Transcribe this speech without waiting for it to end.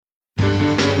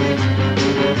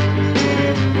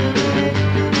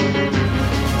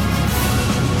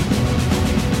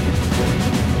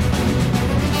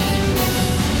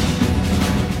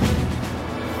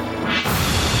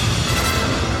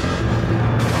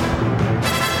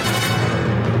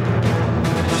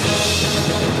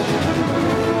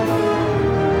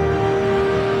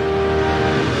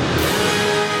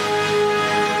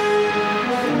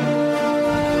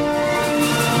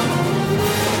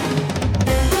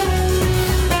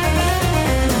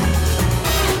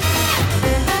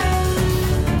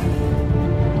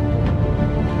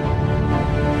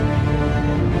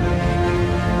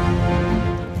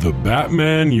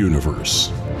Batman Universe.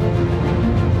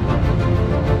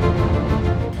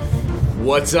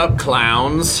 What's up,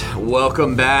 clowns?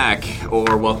 Welcome back,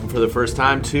 or welcome for the first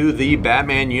time to the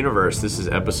Batman Universe. This is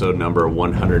episode number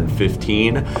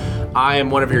 115. I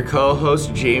am one of your co-hosts,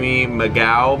 Jamie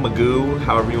Magoo,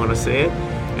 however you want to say it.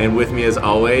 And with me, as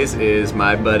always, is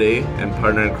my buddy and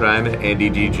partner in crime, Andy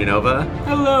G. Genova.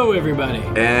 Hello, everybody.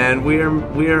 And we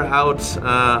are out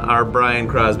our Brian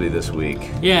Crosby this week.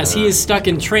 Yes, he is stuck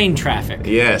in train traffic.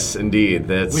 Yes, indeed.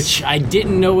 Which I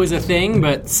didn't know was a thing,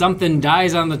 but something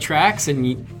dies on the tracks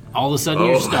and all of a sudden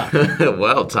you're stuck.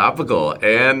 Well, topical.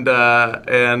 And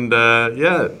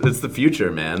yeah, it's the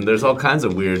future, man. There's all kinds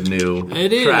of weird new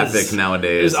traffic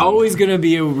nowadays. There's always going to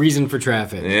be a reason for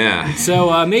traffic. Yeah.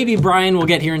 So maybe Brian will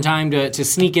get here in time to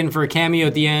sneak in for a cameo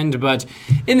at the end, but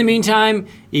in the meantime,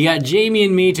 you got Jamie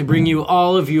and me to bring you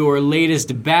all of your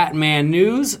latest Batman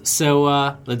news.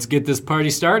 So let's get this party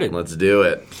started. Let's do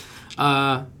it.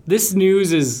 This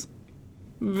news is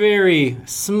very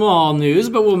small news,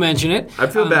 but we'll mention it. I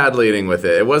feel bad leading with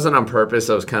it. It wasn't on purpose.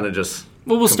 I was kind of just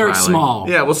we'll start small.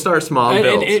 Yeah, we'll start small and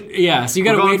build. So you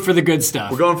got to wait for the good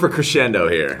stuff. We're going for crescendo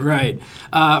here. Right.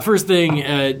 First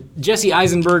thing, Jesse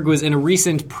Eisenberg was in a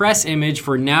recent press image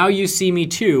for Now You See Me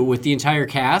Too with the entire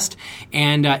cast,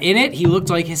 and in it, he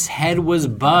looked like his head was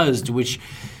buzzed, which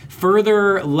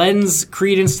further lends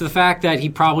credence to the fact that he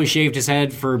probably shaved his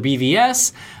head for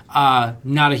BVS.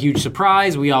 Not a huge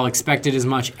surprise. We all expected as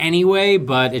much anyway,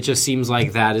 but it just seems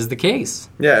like that is the case.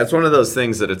 Yeah, it's one of those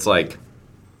things that it's like,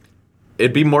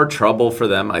 it'd be more trouble for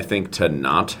them, I think, to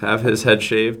not have his head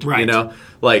shaved. Right. You know?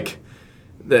 Like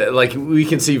we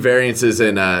can see variances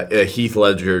in a Heath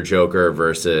Ledger Joker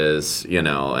versus,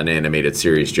 an animated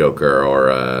series Joker or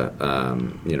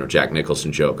a, Jack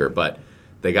Nicholson Joker, but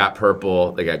they got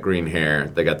purple, they got green hair,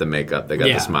 they got the makeup, they got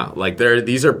the smile. Like,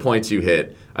 these are points you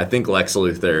hit. I think Lex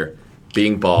Luthor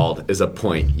being bald is a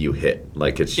point you hit.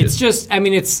 Like, it's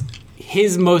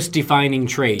his most defining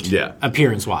trait,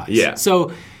 appearance-wise. Yeah.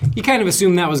 So you kind of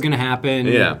assume that was going to happen.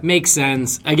 Yeah. Makes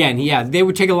sense. Again, they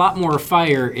would take a lot more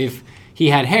fire if he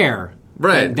had hair.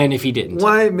 Right. Than if he didn't.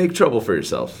 Why make trouble for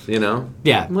yourself,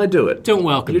 Yeah. Why do it? Don't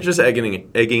welcome You're just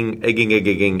egging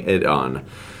it on.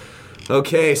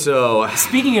 Okay, so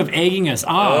speaking of egging us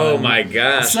on, oh my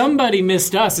gosh, somebody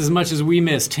missed us as much as we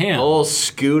missed him. Old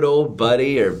Scoot, old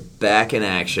buddy, are back in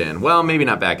action. Well, maybe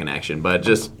not back in action, but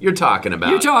just you're talking about.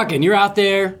 You're out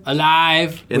there,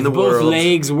 alive, in with the both world,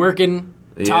 legs working,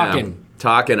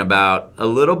 talking about a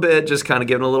little bit, just kind of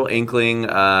giving a little inkling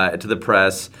to the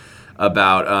press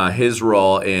about his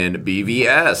role in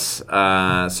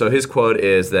BVS. So his quote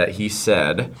is that he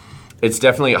said, "It's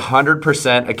definitely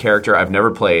 100% a character I've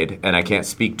never played, and I can't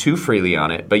speak too freely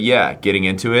on it. But yeah, getting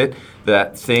into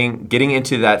that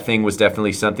thing was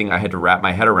definitely something I had to wrap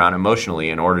my head around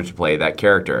emotionally in order to play that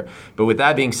character. But with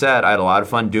that being said, I had a lot of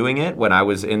fun doing it when I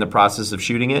was in the process of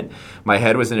shooting it. My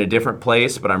head was in a different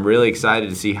place, but I'm really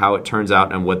excited to see how it turns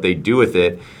out and what they do with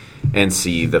it and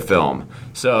see the film."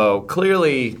 So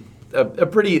clearly,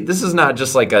 this is not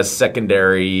just like a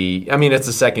secondary. I mean, it's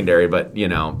a secondary, but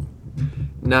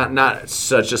not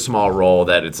such a small role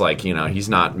that it's like, he's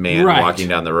not walking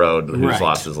down the road who's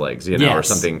lost his legs, or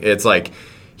something. It's like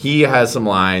he has some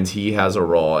lines, he has a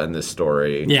role in this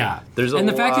story. Yeah. And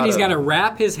the fact that he's got to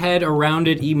wrap his head around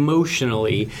it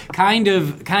emotionally kind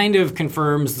of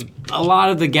confirms a lot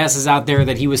of the guesses out there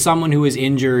that he was someone who was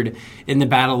injured in the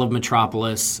Battle of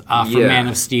Metropolis for Man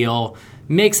of Steel.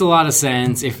 Makes a lot of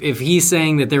sense. If he's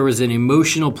saying that there was an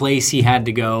emotional place he had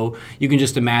to go, you can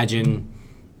just imagine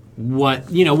what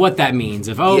that means.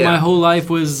 If my whole life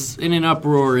was in an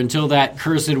uproar until that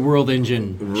cursed world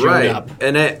engine showed up.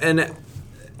 And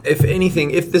if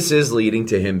anything, if this is leading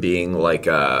to him being like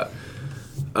a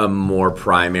more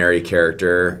primary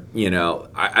character,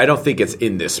 I don't think it's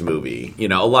in this movie.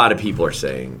 A lot of people are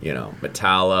saying,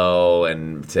 Metallo,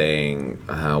 and saying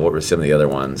what were some of the other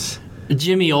ones?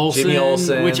 Jimmy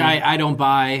Olsen, which I don't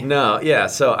buy. No, yeah.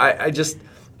 So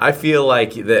I feel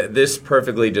like this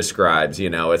perfectly describes,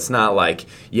 it's not like,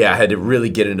 I had to really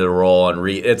get into the role and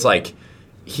read. It's like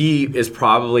he is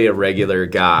probably a regular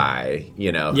guy,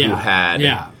 who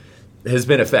has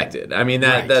been affected. I mean,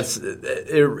 that's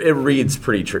it reads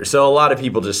pretty true. So a lot of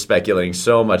people just speculating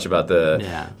so much about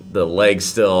the leg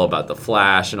still, about the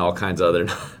Flash and all kinds of other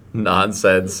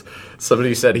nonsense.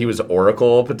 Somebody said he was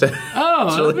Oracle potentially.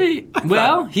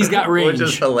 Oh, he's got range. Which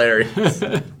is hilarious.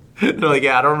 They're like,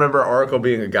 I don't remember Oracle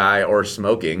being a guy or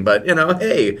smoking, but,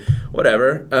 hey,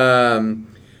 whatever.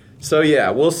 So yeah,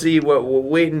 we'll see. We're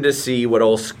waiting to see what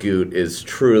old Scoot is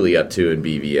truly up to in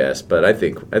BVS. But I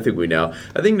think we know.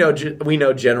 We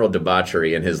know general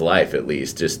debauchery in his life, at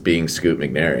least, just being Scoot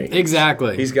McNairy.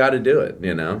 Exactly. He's got to do it.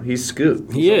 He's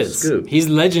Scoot. He is. Scoot. He's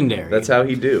legendary. That's how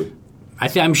he do.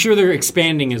 I'm sure they're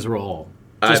expanding his role.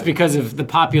 Just because of the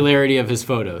popularity of his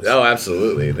photos. Oh,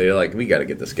 absolutely. They're like, we got to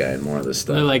get this guy in more of this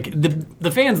stuff. They're like,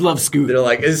 the fans love Scoot. They're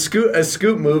like, is Scoot a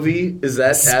Scoot movie? Is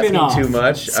that asking too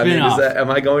much? Am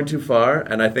I going too far?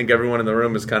 And I think everyone in the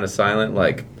room is kind of silent,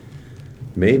 like,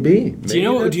 maybe. Do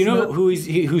you know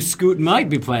who Scoot might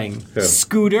be playing? Who?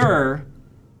 Scooter.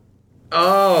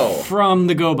 Oh. From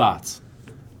the GoBots.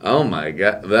 Oh my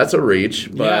God, that's a reach,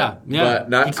 but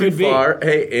not too far.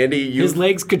 Hey, Andy, his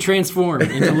legs could transform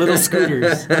into little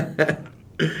scooters.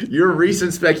 Your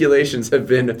recent speculations have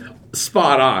been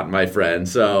spot on, my friend.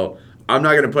 So I'm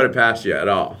not going to put it past you at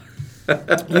all.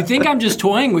 You think I'm just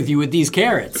toying with you with these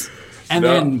carrots? And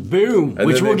then boom,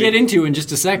 which we'll get into in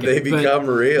just a second. They become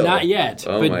real. Not yet.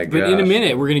 Oh my gosh. But in a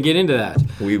minute, we're going to get into that.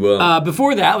 We will.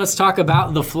 Before that, let's talk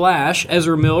about The Flash.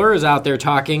 Ezra Miller is out there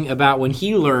talking about when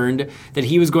he learned that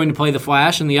he was going to play The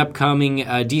Flash in the upcoming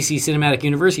DC Cinematic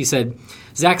Universe. He said,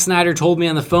 Zack Snyder told me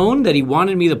on the phone that he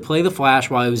wanted me to play The Flash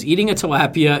while I was eating a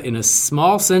tilapia in a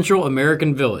small Central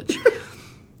American village.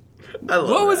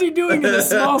 What was he doing in a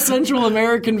small Central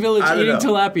American village eating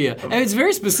tilapia? And it's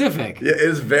very specific. Yeah,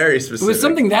 it's very specific. It was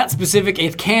something that specific,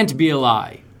 it can't be a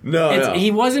lie. No. He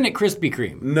wasn't at Krispy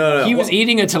Kreme. No. He was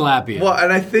eating a tilapia. Well,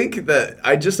 and I think that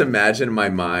I just imagine in my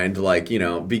mind, like,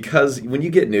 because when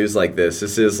you get news like this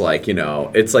is like,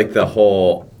 it's like the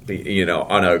whole,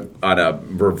 on a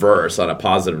reverse, on a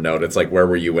positive note, it's like, where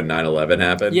were you when 9/11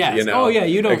 happened? Yes. Oh, yeah,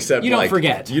 you don't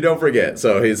forget. You don't forget.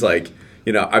 So he's like,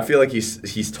 I feel like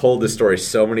he's told this story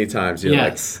so many times.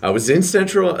 Yes. Like, I was in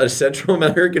a Central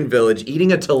American village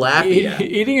eating a tilapia.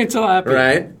 Eating a tilapia.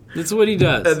 Right? That's what he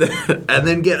does. And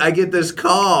then I get this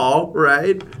call,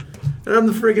 right? And I'm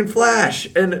the friggin' Flash.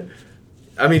 And,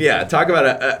 I mean, yeah, talk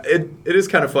about it. It is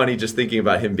kind of funny just thinking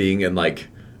about him being in, like,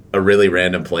 a really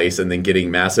random place and then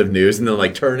getting massive news and then,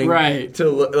 like, turning to,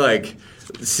 like,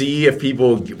 see if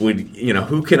people would,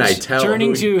 who can I tell?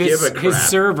 Turning to his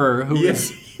server who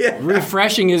is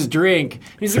refreshing his drink.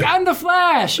 He's like, I'm the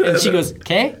Flash. And she goes,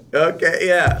 okay? Okay,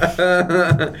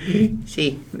 yeah.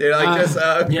 See. They're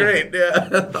like, great.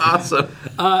 Yeah, awesome.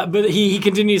 But he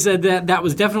continued, said that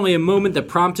was definitely a moment that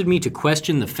prompted me to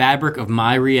question the fabric of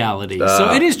my reality.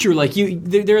 So it is true. Like,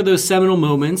 there are those seminal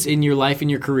moments in your life, in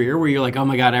your career, where you're like, oh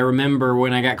my God, I remember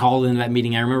when I got called into that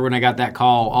meeting. I remember when I got that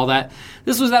call, all that.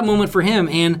 This was that moment for him.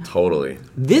 And totally.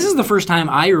 This is the first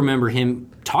time I remember him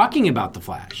talking about the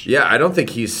Flash. Yeah, I don't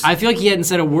think I feel like he hadn't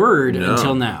said a word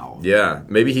until now. Yeah,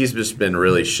 maybe he's just been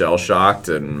really shell-shocked,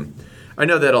 and I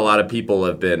know that a lot of people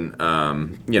have been,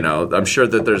 I'm sure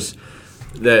that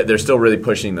they're still really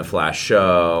pushing the Flash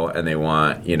show, and they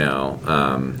want,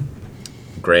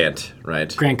 Grant,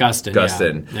 right? Grant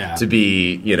Gustin, to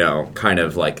be, kind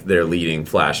of like their leading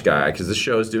Flash guy, because the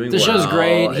show's doing well. The show's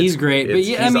great. He's great. But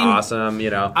he's awesome,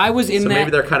 I was in so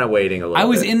maybe they're kind of waiting a little bit. I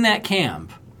was in that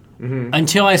camp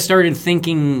until I started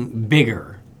thinking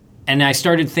bigger. And I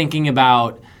started thinking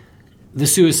about the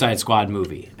Suicide Squad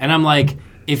movie. And I'm like,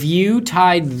 if you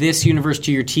tied this universe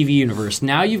to your TV universe,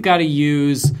 now you've got to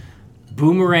use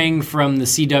Boomerang from the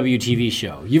CW TV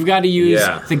show. You've got to use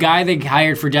the guy they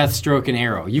hired for Deathstroke and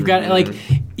Arrow. You've got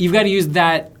you've got to use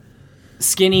that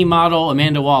skinny model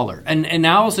Amanda Waller. And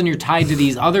now all of a sudden you're tied to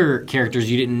these other characters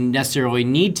you didn't necessarily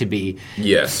need to be.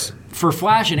 Yes. For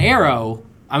Flash and Arrow,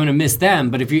 I'm going to miss them,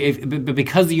 but but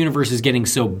because the universe is getting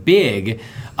so big,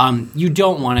 you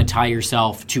don't want to tie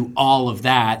yourself to all of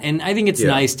that. And I think it's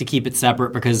nice to keep it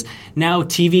separate because now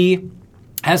TV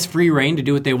has free reign to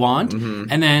do what they want,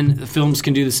 and then the films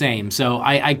can do the same. So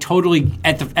I totally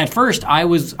at first I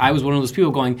was one of those people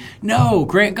going, no,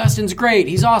 Grant Gustin's great,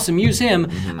 he's awesome, use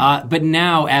him. But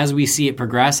now as we see it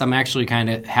progress, I'm actually kind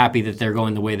of happy that they're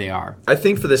going the way they are. I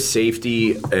think for the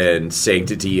safety and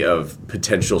sanctity of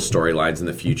potential storylines in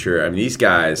the future, I mean, these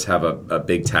guys have a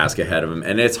big task ahead of them,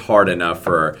 and it's hard enough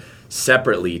for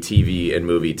separately TV and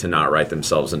movie to not write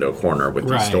themselves into a corner with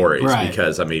these stories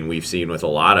because, I mean, we've seen with a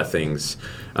lot of things,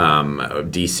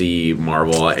 DC,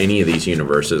 Marvel, any of these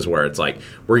universes where it's like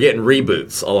we're getting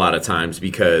reboots a lot of times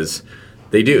because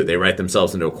they write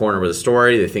themselves into a corner with a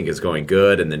story they think is going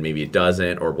good and then maybe it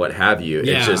doesn't or what have you.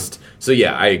 It's just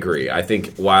I agree. I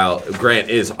think while Grant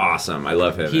is awesome, I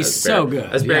love him. He's so good.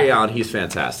 As Barry Allen, he's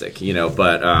fantastic,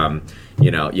 but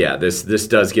this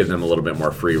does give them a little bit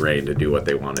more free reign to do what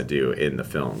they want to do in the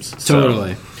films.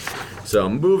 Totally. So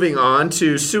moving on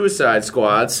to Suicide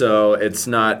Squad. So it's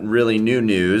not really new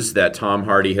news that Tom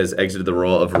Hardy has exited the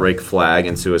role of Rick Flag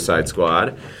in Suicide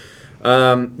Squad.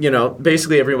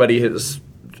 Basically everybody has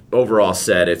overall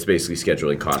said it's basically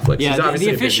scheduling conflicts. Yeah, He's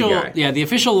obviously the official a busy guy. the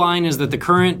official line is that the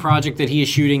current project that he is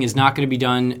shooting is not going to be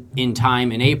done in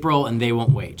time in April, and they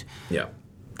won't wait. Yeah.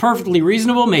 Perfectly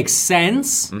reasonable, makes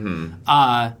sense.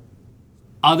 Mm-hmm.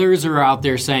 Others are out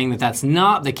there saying that that's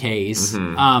not the case.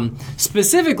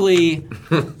 Specifically,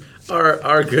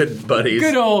 Our good buddies.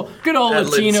 good old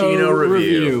Latino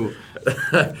Review.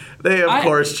 They, of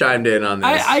course, chimed in on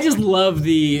this. I just love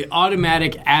the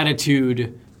automatic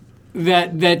attitude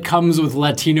that comes with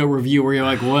Latino Review, where you're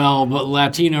like, well, but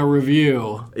Latino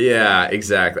Review. Yeah,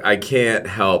 exactly. I can't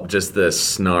help just the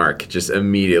snark just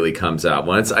immediately comes out.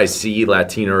 Once I see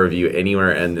Latino Review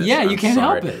anywhere in this, Yeah, you can't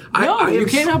help it. You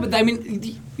can't help it. I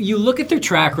mean, you look at their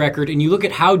track record and you look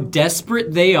at how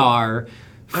desperate they are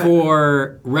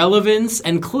for relevance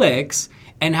and clicks,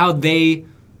 and how they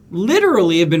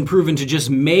literally have been proven to just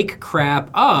make crap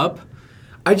up.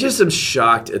 I just am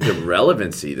shocked at the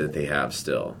relevancy that they have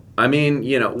still. I mean,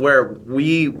 where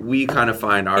we kind of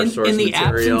find our source in the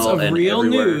material absence of and real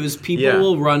everywhere. news, people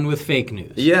will run with fake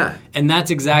news. Yeah. And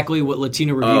that's exactly what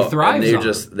Latino Review thrives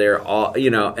on. They're all,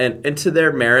 and to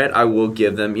their merit, I will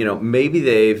give them,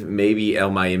 maybe El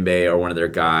Mayimbe or one of their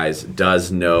guys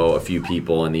does know a few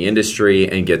people in the industry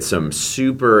and get some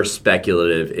super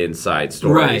speculative inside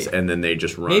stories, Right. and then they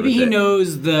just run Maybe with he it.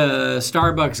 knows the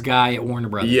Starbucks guy at Warner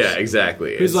Brothers. Yeah,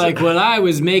 exactly. Who's like, when I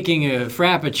was making a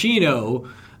Frappuccino,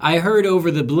 I heard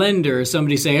over the blender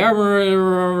somebody say, "I'm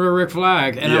Rick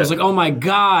Flag," and I was like, "Oh my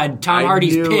God, Tom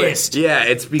Hardy's pissed." Yeah,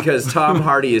 it's because Tom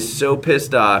Hardy is so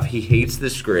pissed off. He hates the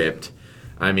script.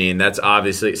 I mean, that's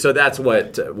obviously so. That's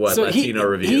what Latino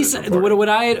Review is reporting. What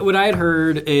I had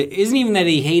heard isn't even that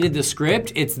he hated the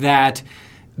script. It's that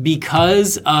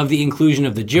because of the inclusion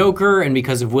of the Joker and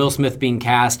because of Will Smith being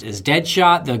cast as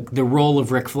Deadshot, the role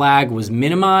of Rick Flag was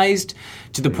minimized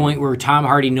to the point where Tom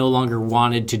Hardy no longer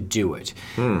wanted to do it.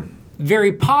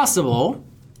 Very possible,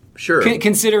 Sure.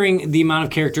 Considering the amount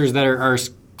of characters that are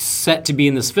set to be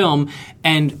in this film,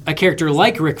 and a character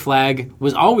like Rick Flag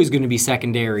was always going to be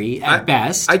secondary at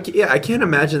best. I can't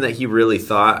imagine that he really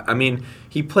thought. I mean,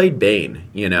 he played Bane.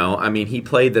 I mean, he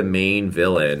played the main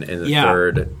villain in the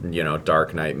third,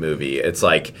 Dark Knight movie. It's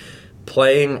like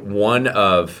playing one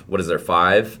of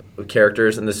 5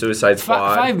 characters in the Suicide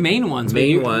Squad. 5 main ones.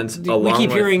 We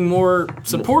keep hearing more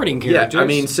supporting characters. Yeah, I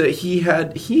mean, so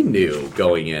he knew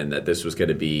going in that this was going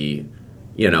to be,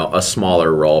 a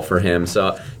smaller role for him.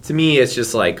 So to me, it's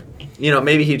just like,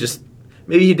 maybe he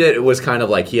did. It was kind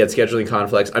of like he had scheduling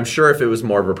conflicts. I'm sure if it was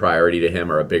more of a priority to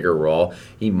him or a bigger role,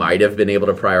 he might have been able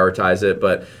to prioritize it.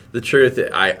 But the truth,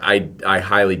 I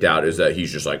highly doubt is that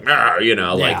he's just like,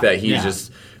 like that. He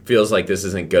just feels like this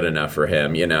isn't good enough for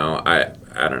him.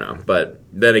 I don't know. But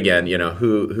then again,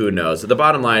 who knows? The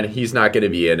bottom line, he's not going to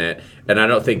be in it, and I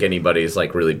don't think anybody's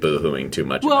like really boo-hooing too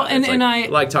much. Well, about it. I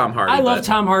like Tom Hardy. I love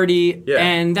Tom Hardy, Yeah.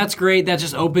 and that's great. That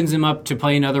just opens him up to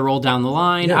play another role down the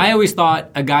line. Yeah. I always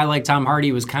thought a guy like Tom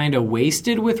Hardy was kind of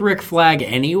wasted with Rick Flag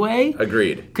anyway.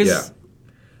 Agreed. Because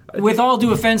with all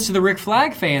due offense to the Rick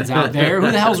Flag fans out there, who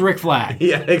the hell's Rick Flag?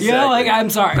 Yeah, exactly. I'm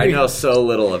sorry. I know so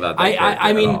little about that.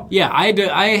 I mean,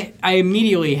 I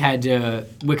immediately had to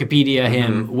Wikipedia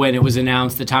him when it was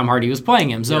announced that Tom Hardy was playing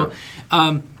him. So,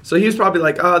 so he was probably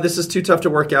like, "Oh, this is too tough to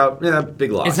work out. Yeah,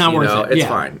 big loss. It's not worth it. It's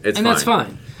fine. It's and fine. that's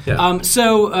fine. Yeah.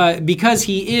 So because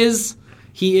he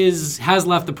has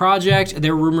left the project.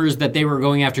 There were rumors that they were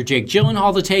going after Jake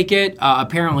Gyllenhaal to take it.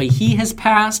 Apparently, he has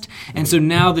passed, and so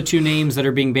now the 2 names that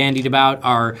are being bandied about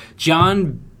are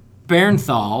John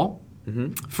Bernthal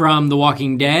from The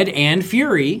Walking Dead and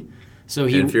Fury. So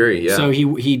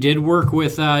he did work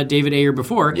with David Ayer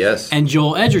before. Yes. And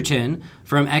Joel Edgerton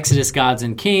from Exodus: Gods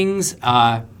and Kings.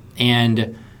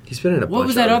 And he's been in a bunch. What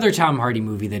was that other Tom Hardy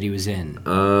movie that he was in?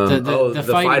 The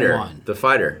Fighter one. The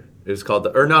Fighter. It was called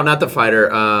not the Fighter.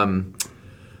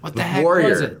 What the heck Warrior.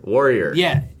 was it? Warrior.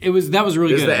 Yeah, that was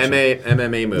really good. It was the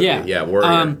MMA movie. Yeah,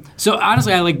 Warrior. So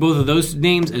honestly, I like both of those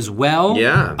names as well.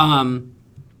 Yeah.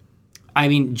 I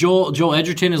mean, Joel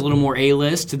Edgerton is a little more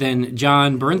A-list than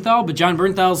John Bernthal, but John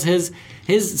Bernthal's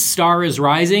his star is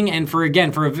rising, and for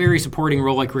a very supporting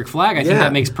role like Rick Flag, I think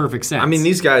that makes perfect sense. I mean,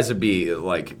 these guys would be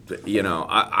like,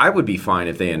 I would be fine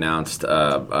if they announced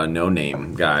a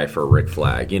no-name guy for Rick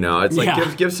Flag. It's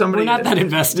like give somebody. We're not that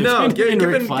invested. No, in give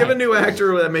Rick Flag. a new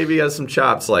actor that maybe has some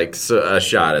chops, like a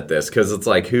shot at this, because it's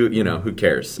like who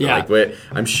cares? Yeah. Like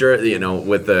I'm sure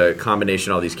with the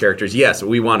combination of all these characters, yes,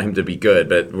 we want him to be good,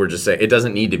 but we're just saying it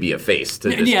doesn't need to be a face to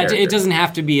this character. It doesn't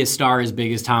have to be a star as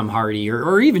big as Tom Hardy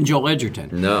or even Joel Edgerton.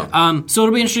 No. So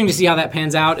it'll be interesting to see how that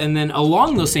pans out. And then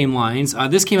along those same lines,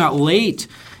 this came out late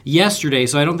yesterday,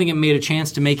 so I don't think it made a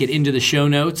chance to make it into the show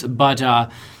notes, but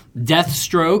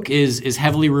Deathstroke is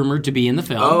heavily rumored to be in the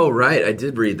film. Oh, right. I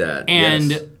did read that.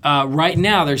 And yes. Right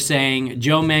now they're saying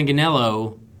Joe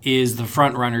Manganiello is the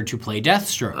front runner to play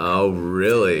Deathstroke. Oh,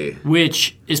 really?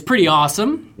 Which is pretty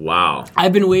awesome. Wow.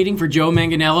 I've been waiting for Joe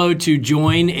Manganiello to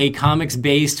join a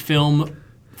comics-based film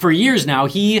for years now.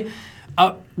 He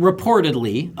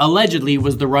allegedly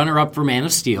was the runner-up for Man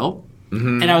of Steel.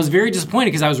 Mm-hmm. And I was very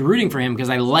disappointed because I was rooting for him because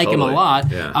I like him a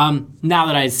lot. Yeah. Now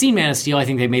that I had seen Man of Steel, I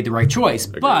think they made the right choice.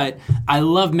 Agreed. But I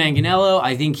love Manganiello.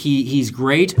 I think he's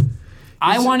great.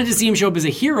 I wanted to see him show up as a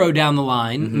hero down the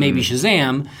line, maybe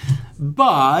Shazam,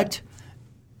 but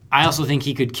I also think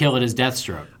he could kill it as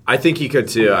Deathstroke. I think he could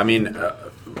too. I mean,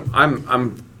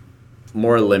 I'm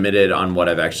more limited on what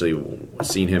I've actually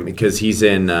seen him because he's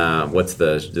in what's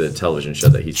the television show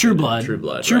that he's True Blood. True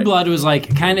Blood. True Blood was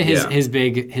like kind of his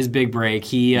big break.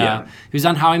 He was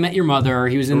on How I Met Your Mother.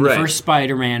 He was in the first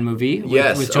Spider-Man movie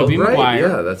with Tobey Maguire.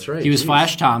 Yeah, that's right. He was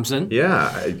Flash Thompson. Yeah,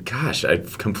 I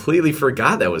completely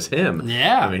forgot that was him.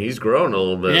 Yeah, I mean he's grown a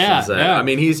little bit since then. Yeah. I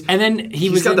mean he's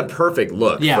got the perfect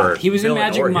look. Yeah, for he was in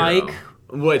Magic Mike. Hero.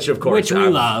 Which, of course, we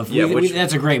love. Yeah,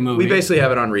 that's a great movie. We basically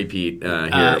have it on repeat here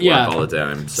at work all the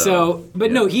time.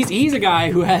 No, he's a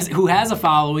guy who has a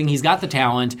following. He's got the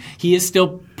talent. He is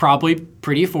still probably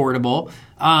pretty affordable.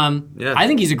 I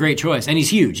think he's a great choice, and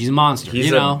he's huge. He's a monster.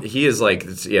 He is like,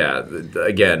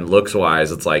 again, looks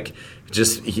wise, it's like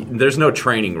there's no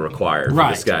training required for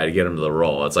this guy to get him to the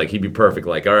role. It's like he'd be perfect.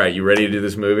 Like, all right, you ready to do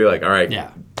this movie? Like, all right,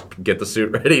 get the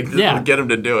suit ready. Get him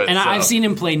to do it. And I've seen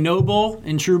him play Noble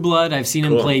in True Blood. I've seen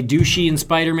him play douchey in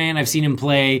Spider-Man. I've seen him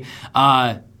play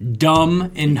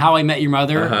dumb in How I Met Your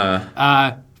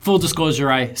Mother. Full disclosure,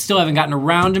 I still haven't gotten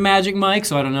around to Magic Mike,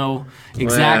 so I don't know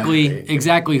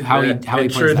exactly how he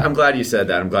plays truth, that. I'm glad you said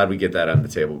that. I'm glad we get that on the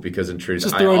table because in truth,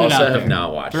 I also have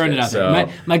not watched it. Out there.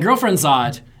 My girlfriend saw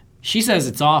it. She says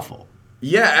it's awful.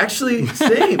 Yeah, actually,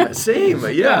 same.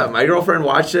 Yeah, my girlfriend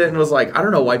watched it and was like, I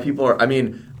don't know why people are. I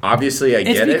mean, obviously, I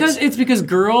get it. It's because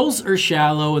girls are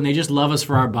shallow and they just love us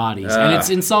for our bodies, and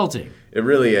it's insulting. It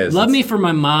really is. Love me for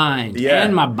my mind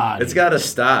and my body. It's got to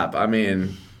stop. I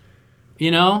mean,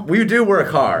 we do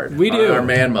work hard. We do. On our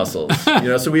man muscles.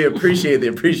 So we appreciate the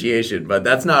appreciation, but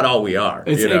that's not all we are.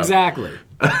 Exactly.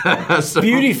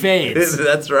 Beauty fades.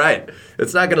 That's right.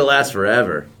 It's not going to last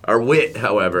forever. Our wit,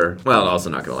 however,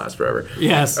 also not going to last forever.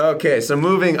 Yes. Okay, so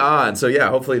moving on. So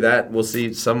hopefully we'll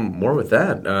see some more with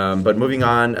that. But moving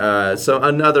on, so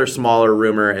another smaller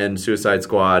rumor in Suicide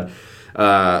Squad.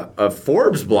 A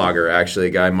Forbes blogger, actually,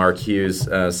 a guy, Mark Hughes,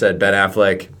 said Ben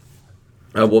Affleck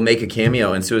will make a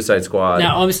cameo in Suicide Squad.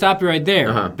 Now, let me stop you right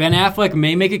there. Ben Affleck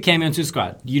may make a cameo in Suicide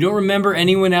Squad. You don't remember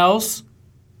anyone else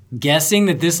guessing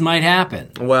that this might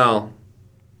happen? Well,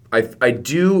 I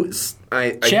do.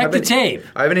 Check the tape.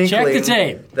 I have an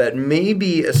inkling that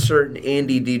maybe a certain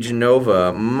Andy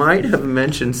DiGenova might have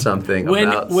mentioned something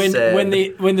about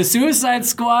when the Suicide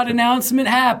Squad announcement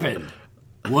happened.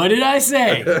 What did I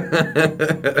say?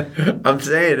 I'm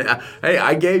saying, hey,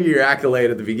 I gave you your accolade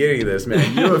at the beginning of this,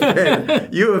 man.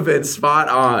 You have been spot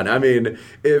on. I mean,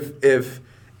 if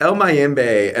El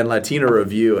Mayimbe and Latino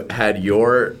Review had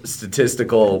your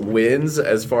statistical wins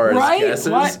as far as guesses,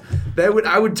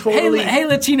 I would totally. Hey,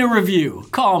 Latino Review,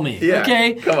 call me. Yeah,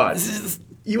 okay, come on.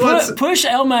 Push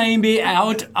El Mayimbe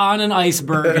out on an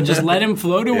iceberg and just let him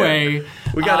float away.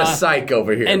 We got a psych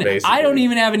over here, and basically. I don't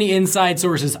even have any inside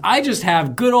sources. I just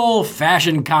have good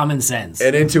old-fashioned common sense.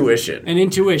 And intuition.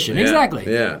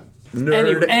 Exactly. Yeah.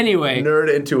 Anyway,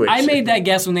 nerd intuition. I made that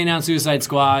guess when they announced Suicide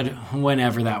Squad,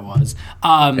 whenever that was.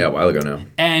 A while ago now.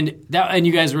 And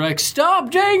you guys were like,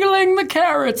 stop dangling the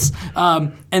carrots.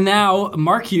 And now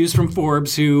Mark Hughes from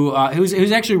Forbes,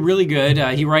 who's actually really good.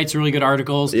 He writes really good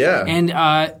articles. Yeah. And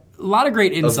a lot of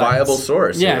great insights. A viable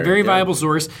source. Yeah, very viable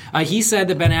source. He said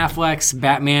that Ben Affleck's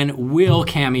Batman will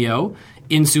cameo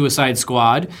in Suicide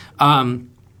Squad in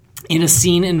a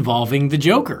scene involving the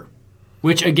Joker.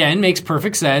 Which, again, makes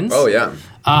perfect sense. Oh, yeah.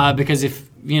 Because if,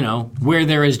 where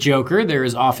there is Joker, there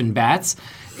is often bats.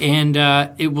 And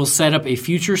it will set up a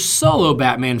future solo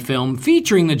Batman film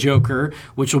featuring the Joker,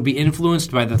 which will be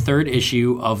influenced by the third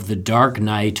issue of The Dark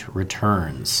Knight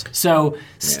Returns. So,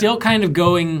 still kind of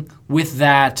going with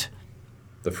that...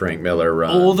 The Frank Miller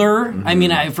run. Older, I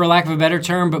mean, for lack of a better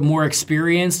term, but more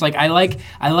experienced. Like I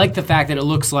like the fact that it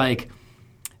looks like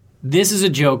this is a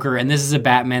Joker and this is a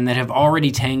Batman that have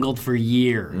already tangled for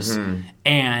years.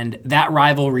 And that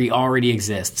rivalry already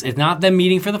exists. It's not them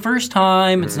meeting for the first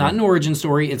time. It's not an origin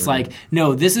story. It's like,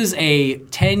 no, this is a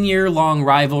 10-year-long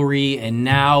rivalry, and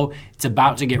now it's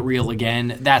about to get real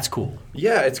again. That's cool.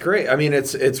 Yeah, it's great. I mean,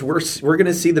 we're going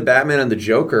to see the Batman and the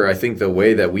Joker, I think, the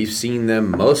way that we've seen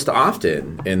them most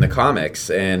often in the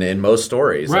comics and in most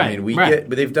stories. Right, I mean,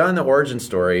 they've done the origin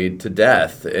story to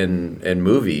death in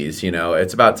movies. You know,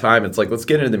 it's about time. It's like, let's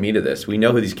get into the meat of this. We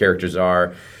know who these characters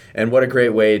are. And what a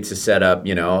great way to set up,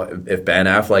 you know, if Ben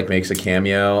Affleck makes a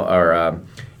cameo or,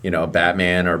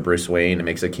 Batman or Bruce Wayne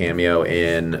makes a cameo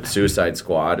in Suicide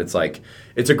Squad, it's like,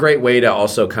 it's a great way to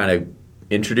also kind of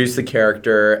introduce the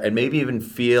character and maybe even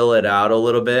feel it out a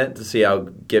little bit to see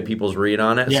get people's read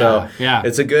on it.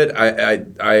 It's a good,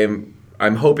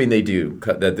 I'm hoping they do,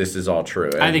 that this is all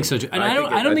true. I think so too. And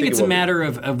I don't think it's a matter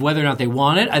of whether or not they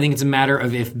want it. I think it's a matter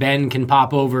of if Ben can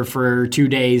pop over for 2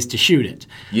 days to shoot it.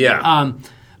 Yeah.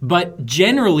 But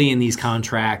generally in these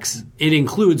contracts, it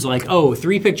includes like,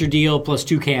 3-picture deal plus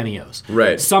 2 cameos.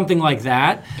 Right. Something like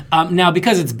that. Now,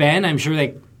 because it's Ben, I'm sure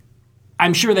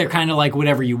they're kind of like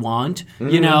whatever you want.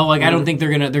 You know, like I don't think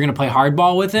they're gonna play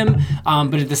hardball with him.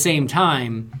 But at the same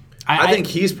time, I think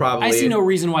he's probably... I see no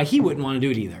reason why he wouldn't want to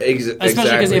do it either. Exactly.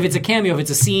 Especially because if it's a cameo, if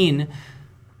it's a scene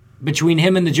between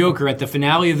him and the Joker at the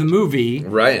finale of the movie,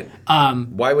 right?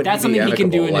 Why would that's something he can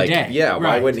do in a day? Yeah,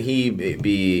 why wouldn't he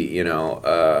be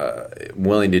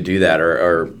willing to do that?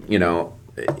 Or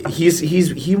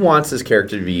he wants his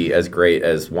character to be as great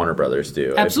as Warner Brothers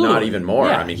do, absolutely, if not even more.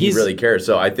 Yeah, I mean, he really cares.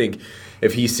 So I think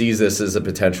if he sees this as a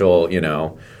potential,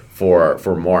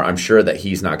 for more, I'm sure that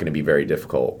he's not going to be very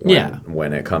difficult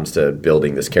when it comes to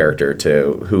building this character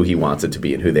to who he wants it to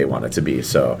be and who they want it to be.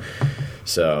 So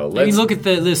let's look at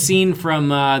the scene from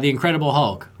The Incredible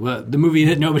Hulk, the movie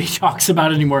that nobody talks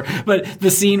about anymore, but the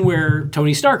scene where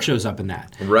Tony Stark shows up in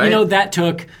that. Right. You know, that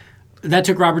took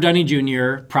Robert Downey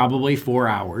Jr. probably 4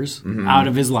 hours out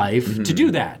of his life to do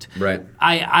that. Right.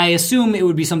 I assume it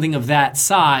would be something of that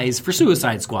size for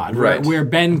Suicide Squad, right, where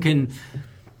Ben can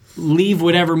leave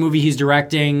whatever movie he's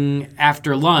directing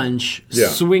after lunch,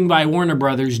 swing by Warner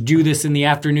Brothers, do this in the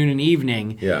afternoon and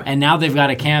evening, and now they've got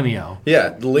a cameo.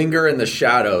 Yeah, linger in the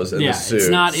shadows in the suit. It's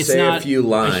not a few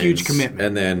lines, a huge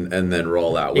commitment, and then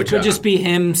roll out. It could just be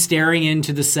him staring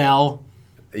into the cell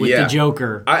with the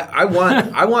Joker. I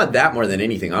want that more than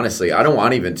anything. Honestly, I don't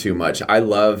want even too much.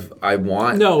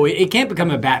 No, it can't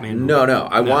become a Batman movie. No.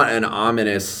 I want an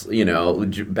ominous,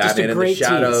 Batman in the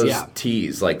shadows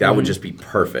tease. Like that would just be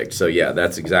perfect. So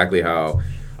that's exactly how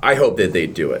I hope that they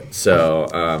do it. So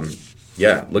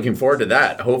looking forward to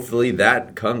that. Hopefully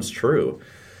that comes true.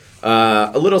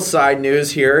 A little side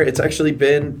news here. It's actually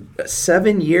been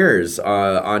 7 years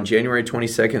on January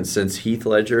 22nd since Heath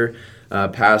Ledger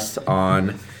passed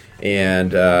on,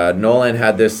 and Nolan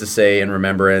had this to say in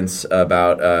remembrance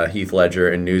about Heath Ledger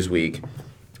in Newsweek.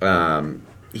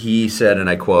 He said, and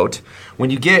I quote, "When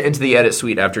you get into the edit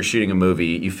suite after shooting a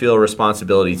movie, you feel a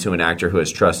responsibility to an actor who has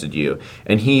trusted you,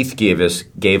 and Heath gave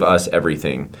us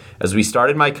everything. As we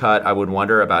started my cut, I would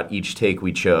wonder about each take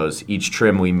we chose, each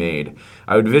trim we made.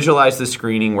 I would visualize the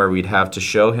screening where we'd have to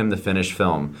show him the finished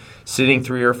film, sitting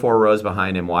 3 or 4 rows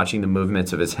behind him, watching the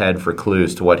movements of his head for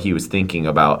clues to what he was thinking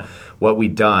about what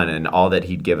we'd done and all that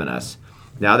he'd given us.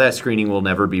 Now that screening will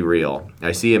never be real.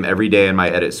 I see him every day in my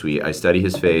edit suite. I study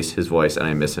his face, his voice, and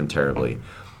I miss him terribly."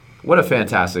 What a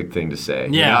fantastic thing to say.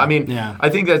 Yeah. I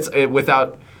think that's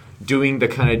without doing the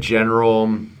kind of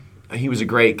general, he was a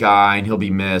great guy and he'll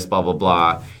be missed, blah, blah,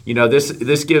 blah.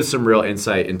 This gives some real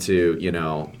insight into,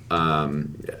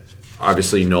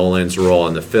 obviously Nolan's role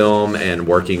in the film and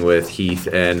working with Heath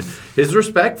and his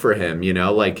respect for him,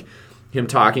 like him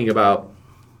talking about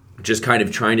just kind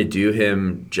of trying to do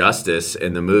him justice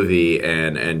in the movie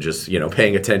and just,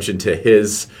 paying attention to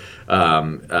his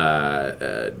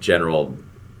general,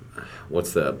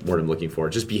 what's the word I'm looking for?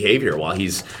 Just behavior while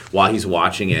he's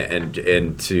watching it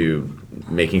and to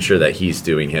making sure that he's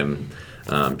doing him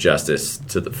justice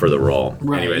for the role.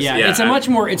 Right. Anyways, It's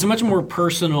a much more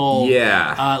personal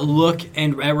look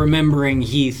and at remembering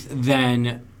Heath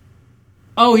than,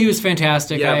 oh, he was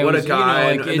fantastic. Yeah, what a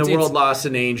guy. And the world lost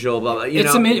an angel. Blah, blah,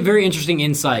 it's some very interesting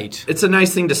insight. It's a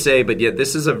nice thing to say, but yet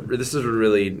this is a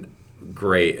really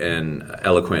great and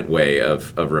eloquent way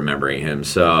of remembering him.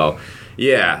 So,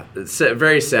 Yeah, it's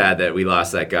very sad that we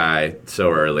lost that guy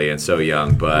so early and so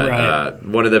young, but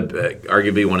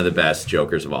arguably one of the best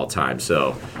Jokers of all time.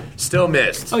 So still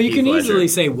missed. Oh, you can easily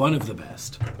say one of the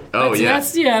best.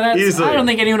 That's I don't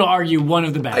think anyone will argue one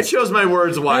of the best. I chose my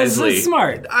words wisely. That's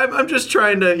smart. I'm just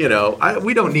trying to,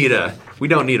 we don't need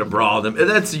a brawl.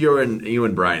 That's you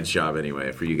and Brian's job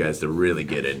anyway, for you guys to really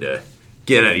get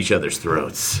at each other's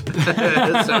throats,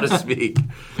 so to speak.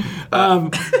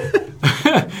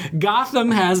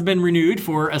 Gotham has been renewed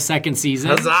for a second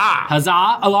season.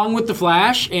 Huzzah! Along with The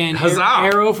Flash and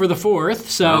Arrow for the fourth.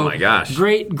 So, oh my gosh.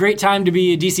 Great time to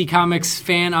be a DC Comics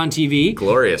fan on TV.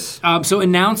 Glorious. So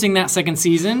announcing that second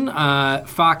season,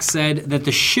 Fox said that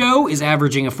the show is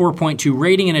averaging a 4.2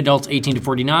 rating in adults 18 to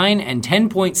 49 and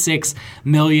 10.6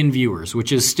 million viewers,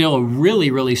 which is still a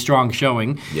really, really strong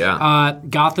showing. Yeah.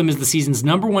 Gotham is the season's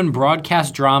 #1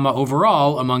 broadcast drama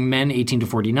overall among men 18 to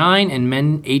 49 and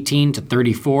men 18 to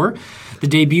 34. The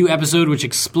debut episode, which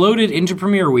exploded into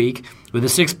premiere week with a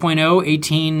 6.0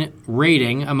 18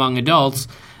 rating among adults,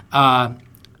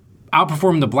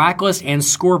 outperformed The Blacklist and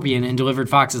Scorpion and delivered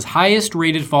Fox's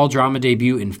highest-rated fall drama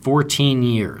debut in 14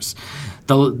 years.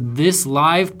 This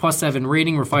live +7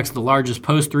 rating reflects the largest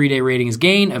post-3-day ratings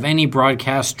gain of any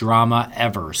broadcast drama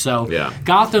ever. So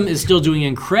Gotham is still doing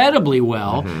incredibly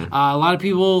well. Mm-hmm. A lot of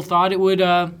people thought it would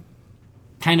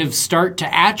kind of start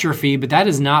to atrophy, but that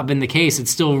has not been the case. It's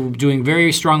still doing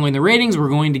very strongly in the ratings. We're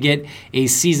going to get a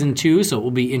season 2, so it will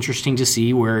be interesting to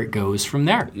see where it goes from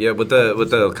there. Yeah, with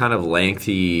the kind of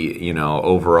lengthy,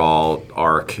 overall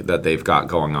arc that they've got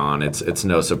going on, it's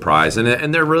no surprise,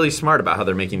 and they're really smart about how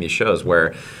they're making these shows.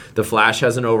 Where The Flash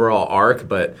has an overall arc,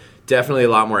 but definitely a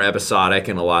lot more episodic,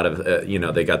 and a lot of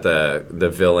they got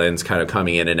the villains kind of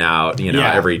coming in and out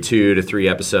every 2 to 3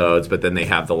 episodes, but then they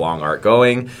have the long arc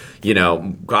going.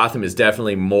 Gotham is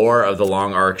definitely more of the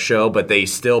long arc show, but they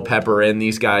still pepper in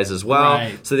these guys as well.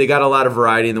 Right. So they got a lot of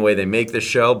variety in the way they make this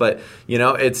show, but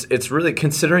it's really,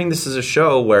 considering this is a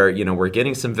show where we're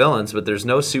getting some villains, but there's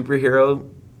no superhero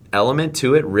element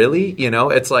to it really.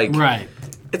 It's like right.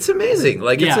 It's amazing.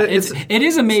 Like it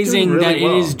is amazing really that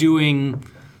well. It is doing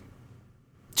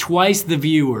twice the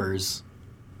viewers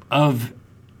of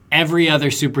every other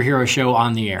superhero show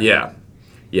on the air.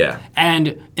 Yeah.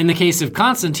 And in the case of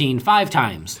Constantine, 5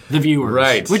 times the viewers.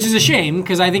 Right. Which is a shame,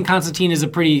 because I think Constantine is a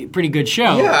pretty good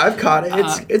show. Yeah, I've caught it.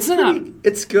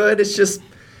 It's good. It's just...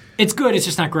 It's good. It's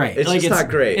just not great. It's not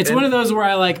great. It's one of those where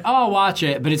I'll watch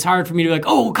it, but it's hard for me to be like,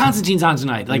 oh, Constantine's on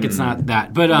tonight. It's not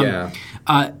that. But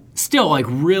still,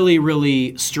 really,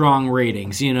 really strong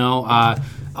ratings, and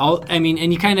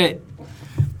you kind of...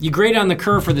 You grade on the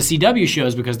curve for the CW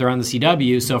shows because they're on the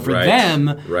CW. So for them,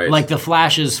 The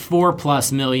Flash's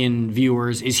 4+ million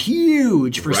viewers is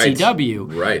huge for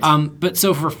CW. Right. But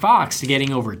so for Fox,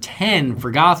 getting over 10 for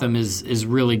Gotham is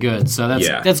really good. So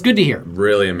that's good to hear.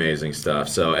 Really amazing stuff.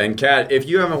 So, and Kat, if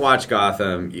you haven't watched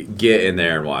Gotham, get in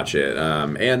there and watch it.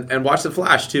 And watch The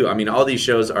Flash too. I mean, all these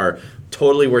shows are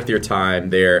totally worth your time.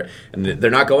 They're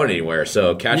not going anywhere.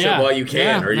 So catch up while you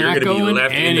can, or you're going to be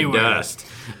left in the dust.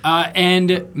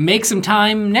 And make some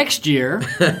time next year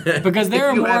because there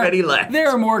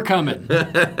are more coming.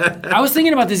 I was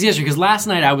thinking about this yesterday because last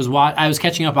night I was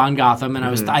catching up on Gotham, and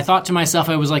I thought to myself,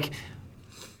 I was like,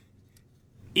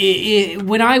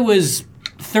 when I was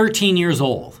 13 years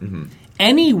old,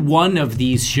 any one of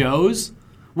these shows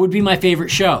would be my favorite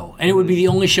show, and it would be the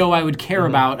only show I would care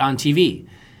about on TV.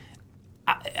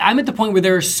 I'm at the point where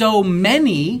there are so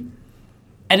many.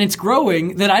 And it's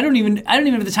growing that I don't even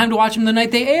have the time to watch them the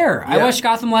night they air. Yeah. I watched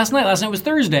Gotham last night. Last night was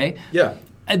Thursday. Yeah.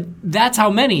 That's how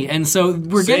many. And so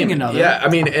we're getting another. Yeah, I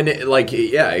mean, and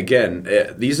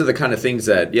these are the kind of things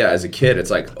that, as a kid,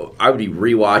 it's like, I would be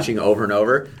rewatching over and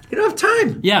over. You don't have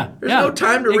time. Yeah. There's no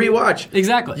time to rewatch.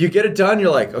 Exactly. You get it done,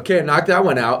 you're like, okay, knock that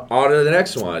one out, on to the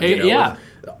next one. Yeah.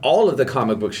 All of the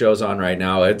comic book shows on right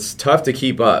now, it's tough to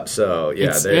keep up. So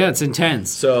it's intense.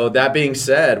 So that being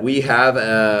said, we have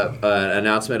an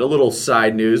announcement, a little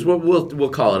side news. We'll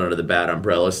call it under the bad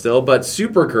umbrella still, but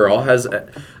Supergirl has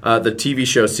the TV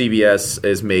show CBS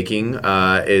is making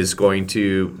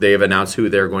they have announced who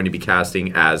they're going to be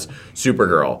casting as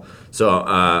Supergirl.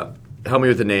 So help me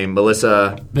with the name,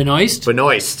 Melissa Benoist.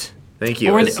 Benoist. Thank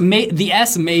you. Or the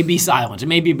S may be silent. It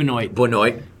may be Benoit.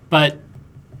 Benoit. But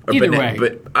either way.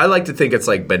 But I like to think it's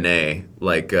like Benet,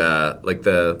 like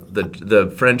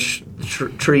the French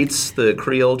treats, the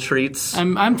Creole treats.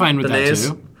 I'm fine with Benets.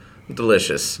 that too.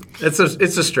 Delicious. It's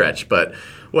a stretch, but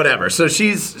whatever. So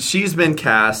she's been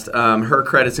cast. Her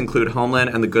credits include Homeland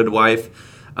and The Good Wife.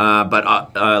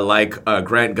 But like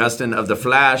Grant Gustin of The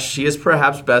Flash, she is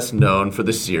perhaps best known for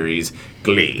the series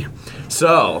Glee.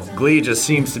 So, Glee just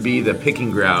seems to be the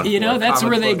picking ground. You know, for that's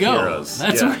comic where they book go. heroes.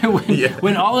 That's where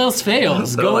when all else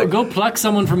fails, So, go pluck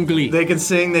someone from Glee. They can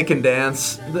sing, they can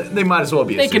dance. They might as well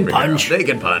be. They a can superhero. punch. They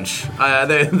can punch.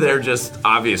 They're just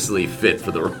obviously fit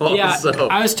for the role. Yeah, So.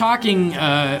 I was talking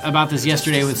about this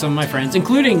yesterday with some of my friends,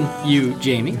 including you,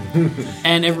 Jamie,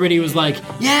 and everybody was like,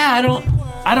 "Yeah,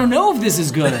 I don't know if this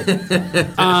is good."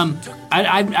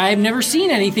 I've never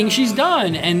seen anything she's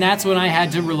done, and that's when I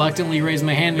had to reluctantly raise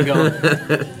my hand and go,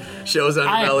 Shows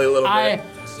underbelly a little bit.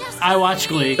 I watched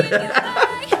Glee,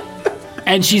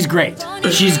 and she's great.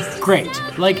 She's great.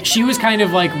 Like, she was kind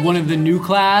of like one of the new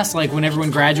class. Like, when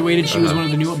everyone graduated, she was one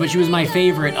of the new, but she was my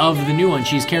favorite of the new ones.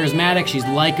 She's charismatic. She's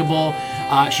likable.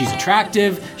 She's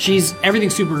attractive. She's everything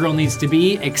Supergirl needs to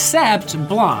be, except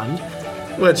blonde.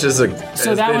 Which is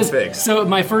So that was fixed. so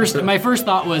my first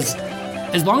thought was,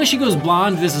 as long as she goes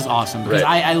blonde, this is awesome, because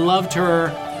Right. I loved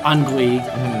her on Glee.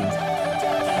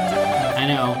 I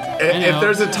know. If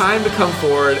there's a time to come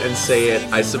forward and say it,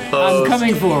 I suppose I'm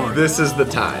coming forward. This is the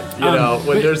time. You know,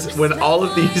 when all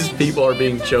of these people are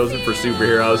being chosen for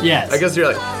superheroes. Yes. I guess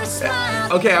you're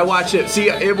like, okay, I watch it. See,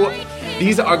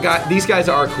 these guys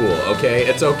are cool. Okay,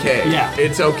 it's okay. Yeah.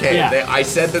 It's okay. Yeah. I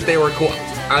said that they were cool.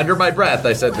 Under my breath,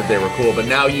 I said that they were cool, but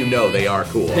now you know they are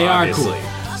cool. They are cool.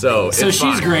 So she's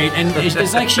fine. great, and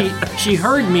it's like she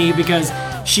heard me because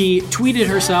she tweeted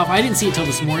herself. I didn't see it till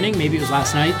this morning. Maybe it was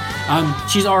last night.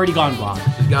 She's already gone blonde.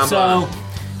 So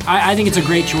I think it's a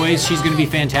great choice. She's going to be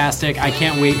fantastic. I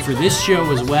can't wait for this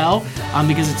show as well,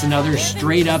 because it's another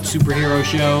straight up superhero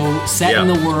show set in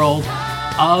the world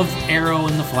of Arrow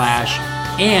and the Flash,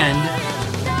 and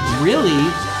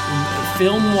really,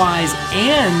 film-wise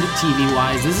and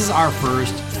TV-wise, this is our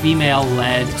first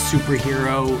female-led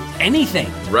superhero anything.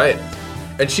 Right.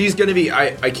 And she's going to be,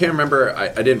 I can't remember,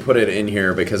 I didn't put it in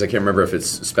here because I can't remember if it's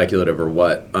speculative or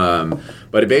what,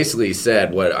 but it basically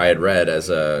said what I had read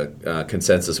as a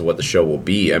consensus of what the show will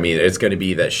be. I mean, it's going to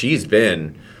be that she's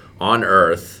been on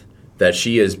Earth, that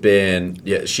she has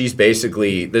been, she's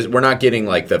basically, we're not getting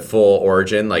like the full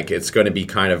origin, like it's going to be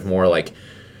kind of more like,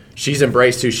 she's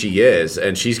embraced who she is,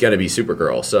 and she's going to be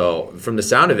Supergirl. So from the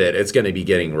sound of it, it's going to be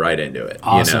getting right into it.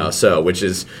 Awesome. You know, so which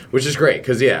is great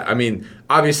because I mean,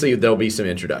 obviously there'll be some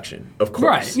introduction, of course,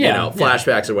 right? Yeah, you know,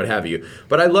 flashbacks or what have you.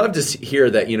 But I love to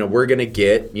hear that we're going to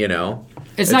get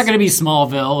It's not going to be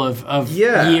Smallville of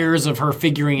years of her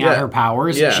figuring out her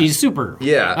powers. Yeah. She's super.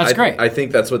 Yeah, that's great. I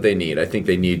think that's what they need. I think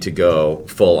they need to go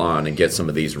full on and get some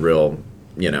of these real,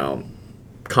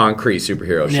 concrete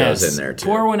superhero shows in there too.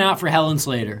 Pour one out for Helen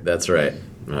Slater. That's right.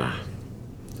 I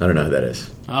don't know who that is.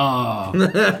 Oh,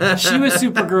 she was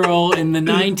Supergirl in the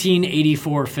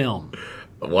 1984 film.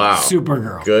 Wow,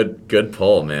 Supergirl. Good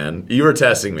pull, man. You were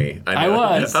testing me. I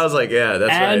was. I was like, yeah, that's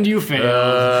right. And you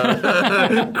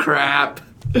failed. Crap.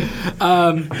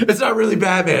 It's not really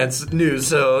Batman's news,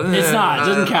 so it's not. It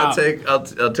doesn't count.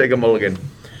 I'll take a mulligan.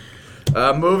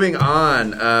 Moving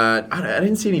on, I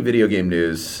didn't see any video game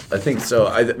news. I think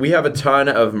so. We have a ton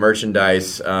of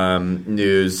merchandise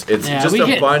news. It's just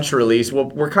a bunch released. Well,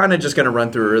 we're kind of just going to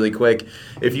run through it really quick.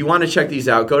 If you want to check these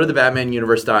out, go to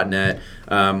thebatmanuniverse.net.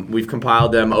 We've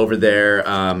compiled them over there,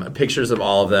 pictures of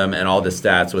all of them and all the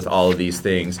stats with all of these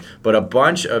things. But a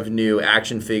bunch of new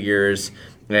action figures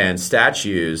and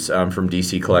statues from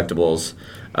DC Collectibles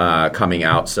coming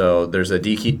out. So there's a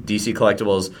DC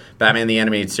Collectibles Batman the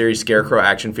Animated Series Scarecrow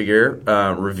action figure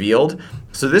revealed.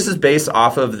 So this is based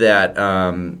off of that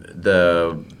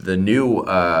the new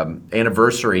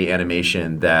anniversary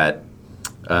animation that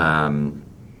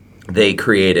they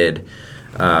created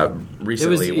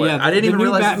recently. I didn't even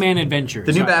realize Batman Adventure.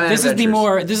 The new Batman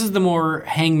Adventures. This is the more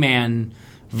Hangman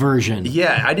version.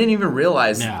 Yeah, I didn't even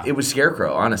realize it was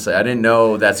Scarecrow, honestly. I didn't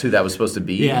know that's who that was supposed to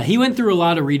be. Yeah, he went through a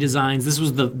lot of redesigns. This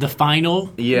was the final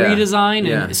redesign.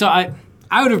 Yeah. And so I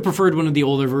would have preferred one of the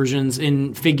older versions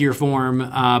in figure form,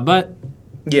 but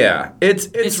yeah, it's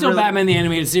still really, Batman the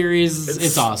Animated Series.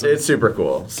 It's awesome. It's super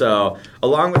cool. So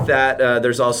along with that,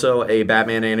 there's also a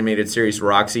Batman Animated Series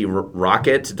Roxy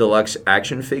Rocket Deluxe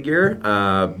action figure.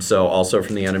 So also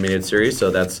from the animated series.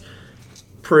 So that's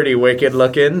pretty wicked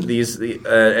looking.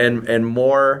 And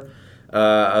more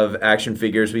of action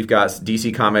figures. We've got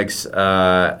DC Comics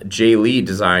Jay Lee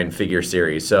design figure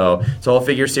series. So it's a whole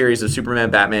figure series of Superman,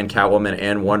 Batman, Catwoman,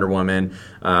 and Wonder Woman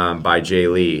by Jay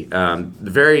Lee.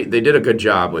 They did a good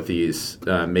job with these,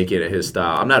 making it his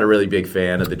style. I'm not a really big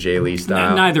fan of the Jay Lee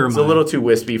style. Neither am I. It's a little too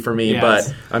wispy for me, Yes.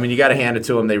 but I mean, you got to hand it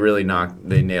to them. They really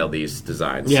nail these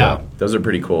designs. Yeah. So those are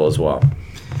pretty cool as well.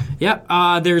 Yep.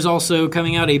 There's also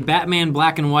coming out a Batman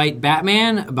Black and White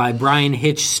Batman by Brian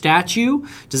Hitch statue,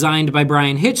 designed by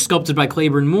Brian Hitch, sculpted by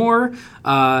Claiborne Moore.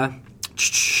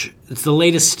 It's the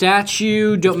latest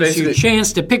statue. Don't miss your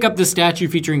chance to pick up the statue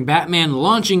featuring Batman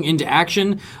launching into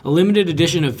action. A limited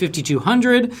edition of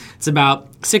 5,200. It's about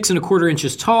 6 1/4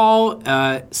 inches tall.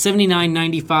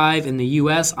 $79.95 in the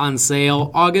U.S. on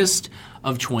sale August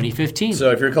of 2015.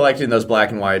 So if you're collecting those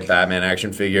black and white Batman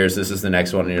action figures, this is the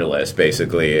next one on your list.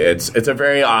 Basically, it's a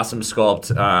very awesome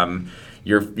sculpt.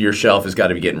 Your shelf has got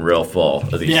to be getting real full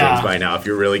of these things by now if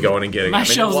you're really going and getting them. My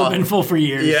shelves have been full for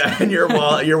years. Yeah, and your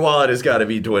wallet has got to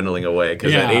be dwindling away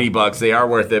because at $80 they are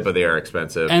worth it, but they are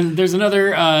expensive. And there's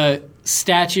another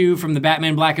statue from the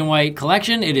Batman Black and White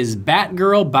collection. It is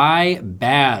Batgirl by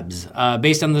Babs,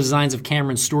 based on the designs of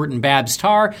Cameron Stewart and Babs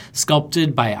Tarr,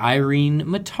 sculpted by Irene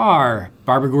Matar.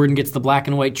 Barbara Gordon gets the black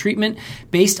and white treatment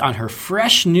based on her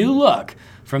fresh new look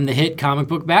from the hit comic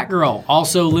book Batgirl.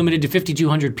 Also limited to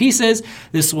 5,200 pieces.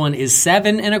 This one is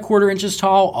 7 1/4 inches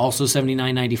tall, also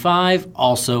 $79.95,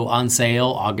 also on sale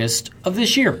August of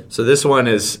this year. So this one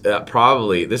is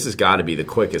this has got to be the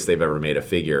quickest they've ever made a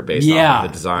figure based on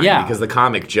the design. Yeah. Because the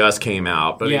comic just came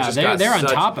out. But they're on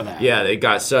top of that. Yeah, they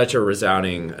got such a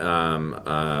resounding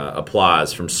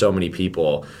applause from so many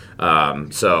people.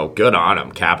 So good on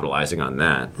them, capitalizing on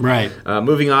that. Right.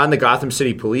 Moving on, the Gotham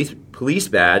City Police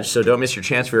badge. So don't miss your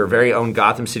chance for your very own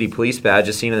Gotham City Police badge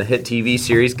as seen in the hit TV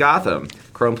series Gotham.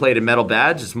 Chrome-plated metal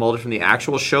badge. It's molded from the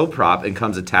actual show prop and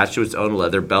comes attached to its own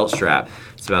leather belt strap.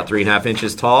 It's about 3 1/2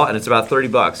 inches tall, and it's about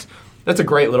 $30. That's a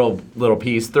great little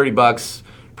piece. $30,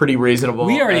 pretty reasonable.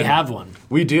 We already have one.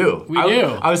 We do. We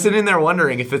do. I was sitting there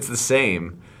wondering if it's the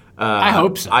same. I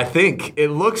hope so. I think it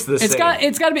looks the same.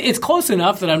 It's got to be. It's close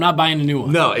enough that I'm not buying a new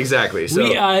one. No, exactly.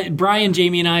 So Brian,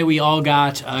 Jamie, and I, we all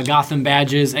got Gotham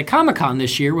badges at Comic-Con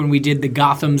this year when we did the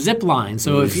Gotham zip line.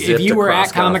 So if you were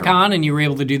at Comic-Con and you were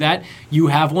able to do that, you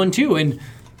have one too. And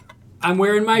I'm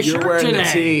wearing my shirt wearing today.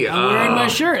 The tee. I'm wearing my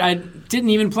shirt. I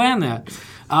didn't even plan that.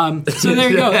 So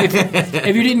there you go.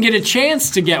 If you didn't get a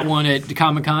chance to get one at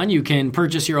Comic-Con, you can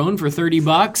purchase your own for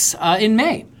 $30 in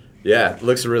May. Yeah, it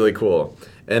looks really cool.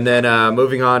 And then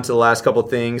moving on to the last couple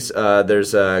things,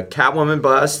 there's a Catwoman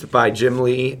bust by Jim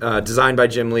Lee, designed by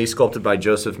Jim Lee, sculpted by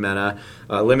Joseph Mena,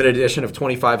 limited edition of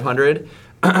 2,500.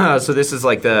 So this is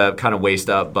like the kind of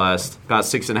waist-up bust, about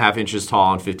 6 1/2 inches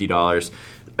tall and $50.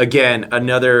 Again,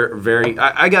 another very.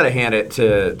 I got to hand it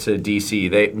to DC.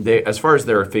 They as far as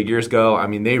their figures go, I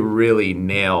mean, they really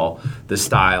nail the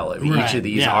style of each of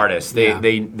these artists.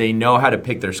 They know how to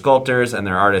pick their sculptors and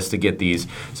their artists to get these.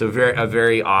 So a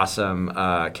very awesome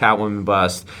Catwoman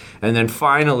bust, and then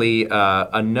finally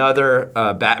another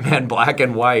Batman Black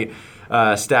and White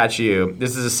statue.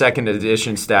 This is a second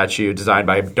edition statue designed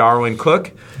by Darwin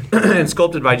Cook and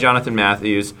sculpted by Jonathan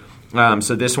Matthews.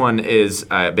 So this one is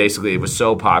basically, it was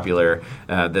so popular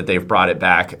that they've brought it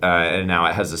back, and now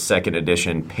it has a second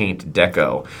edition paint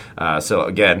deco. So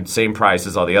again, same price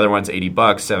as all the other ones,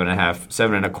 $80, 7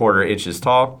 1/4 inches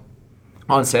tall,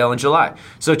 on sale in July.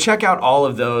 So check out all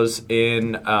of those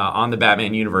on the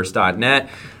BatmanUniverse.net.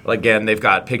 Again, they've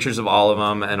got pictures of all of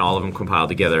them and all of them compiled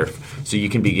together, so you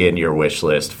can begin your wish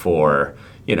list for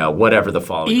whatever the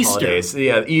following holidays.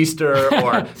 Yeah, Easter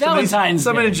or Valentine's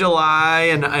some Day. in July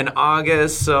and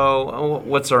August. So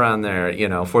what's around there?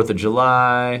 4th of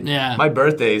July. Yeah. My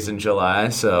birthday's in July,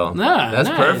 so that's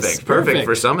nice. Perfect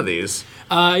for some of these.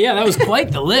 That was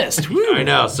quite the list. I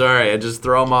know. Sorry, I just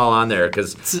throw them all on there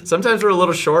because sometimes we're a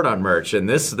little short on merch, and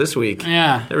this week,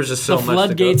 there was just so much. The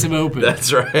floodgates have opened.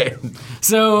 That's right.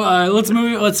 So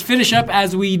let's finish up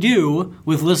as we do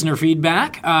with listener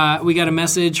feedback. We got a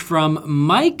message from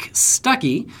Mike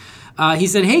Stuckey. He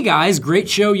said, "Hey guys, great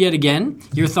show yet again.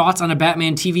 Your thoughts on a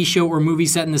Batman TV show or movie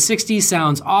set in the 60s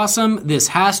sounds awesome. This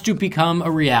has to become a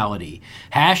reality.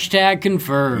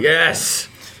 #confirmed." Yes.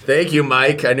 Thank you,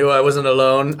 Mike. I knew I wasn't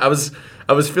alone. I was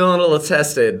feeling a little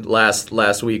tested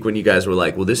last week when you guys were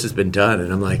like, "Well, this has been done,"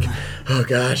 and I'm like, "Oh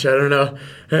gosh, I don't know."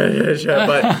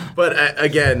 but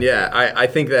again, I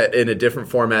think that in a different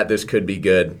format, this could be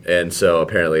good, and so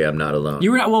apparently, I'm not alone.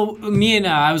 You were not. Well, me and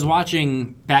I was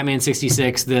watching Batman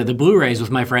 '66, the Blu-rays with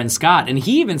my friend Scott, and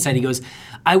he even said, he goes,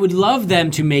 "I would love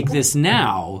them to make this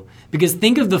now because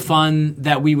think of the fun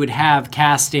that we would have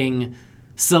casting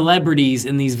celebrities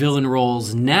in these villain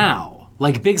roles now,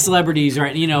 like big celebrities,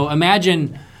 right?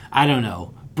 Imagine, I don't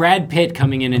know, Brad Pitt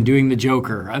coming in and doing the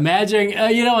Joker. Imagine.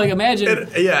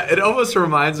 It almost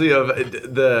reminds me of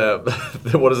the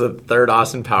what is it, third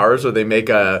Austin Powers, where they make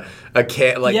they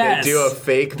do a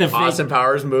fake Austin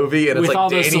Powers movie, and it's like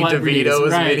Danny DeVito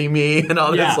is Mini-Me and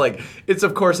all this. Like, it's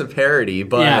of course a parody,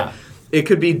 but it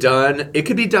could be done. It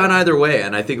could be done either way,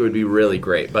 and I think it would be really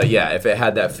great. But yeah, if it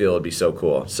had that feel, it'd be so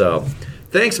cool. So,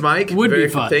 thanks, Mike. Would be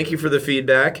fun. Thank you for the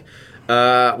feedback.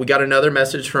 We got another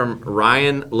message from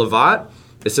Ryan Lavatt.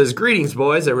 It says, "Greetings,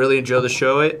 boys. I really enjoy the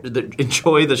show.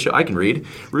 Enjoy the show. I can read.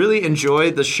 Really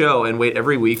enjoy the show and wait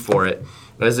every week for it.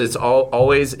 As it's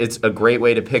always a great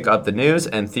way to pick up the news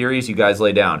and theories you guys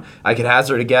lay down. I could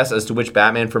hazard a guess as to which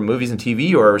Batman from movies and TV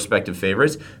your respective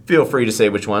favorites. Feel free to say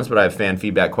which ones, but I have a fan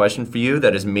feedback question for you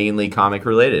that is mainly comic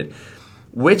related.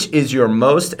 Which is your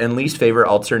most and least favorite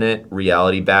alternate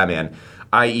reality Batman,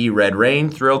 i.e. Red Rain,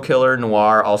 Thrill Killer,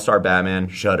 Noir, All-Star Batman,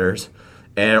 Shudders,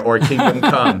 or Kingdom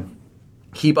Come?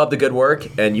 Keep up the good work,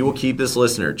 and you will keep this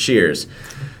listener. Cheers."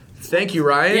 Thank you,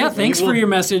 Ryan. Yeah, thanks for your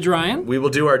message, Ryan. We will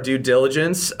do our due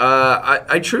diligence.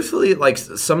 I truthfully, like,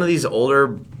 some of these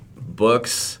older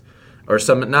books, or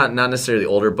some, not necessarily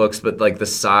older books, but like the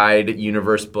side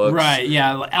universe books. Right,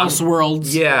 yeah,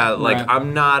 Elseworlds. Yeah, like right.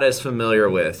 I'm not as familiar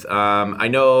with. I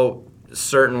know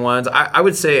certain ones. I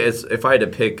would say if I had to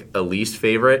pick a least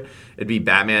favorite, it'd be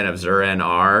Batman of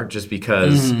Zur-En-Arrh, just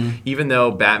because even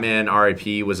though Batman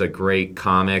R.I.P. was a great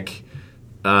comic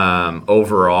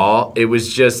overall, it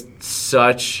was just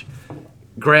such...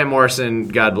 Grant Morrison,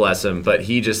 God bless him, but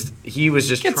he was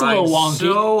just trying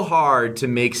so hard to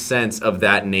make sense of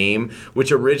that name,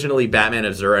 which originally Batman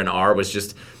of Zur-En-Arrh was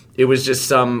just... It was just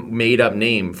some made-up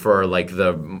name for, like,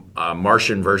 the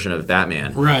Martian version of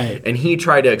Batman. Right. And he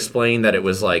tried to explain that it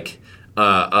was, like,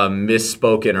 a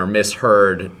misspoken or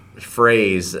misheard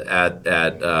phrase at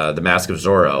the Mask of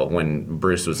Zorro when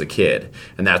Bruce was a kid.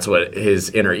 And that's what his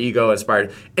inner ego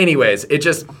inspired. Anyways, it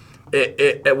just...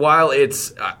 while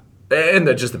it's...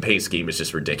 and just the paint scheme is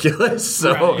just ridiculous.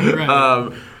 So,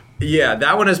 right. Yeah,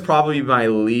 that one is probably my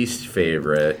least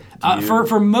favorite.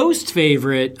 For most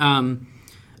favorite...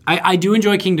 I do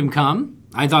enjoy Kingdom Come.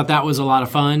 I thought that was a lot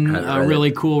of fun, a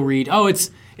really cool read. Oh,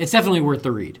 it's definitely worth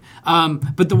the read.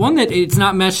 But the one that it's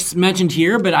not mentioned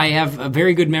here, but I have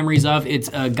very good memories of, it's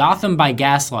Gotham by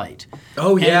Gaslight.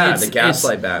 Oh, yeah, the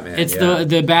Gaslight Batman. It's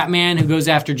the Batman who goes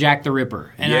after Jack the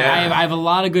Ripper. And yeah. I have a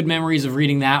lot of good memories of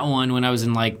reading that one when I was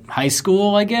in, like, high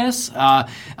school, I guess. I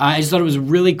just thought it was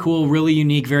really cool, really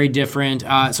unique, very different.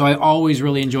 So I always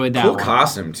really enjoyed that one. Cool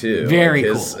costume, too. Very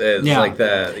cool. It's like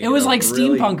that. It was like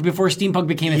really... steampunk before steampunk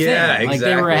became a thing. Exactly. Like,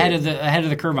 they were ahead of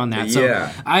the curve on that.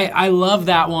 So I love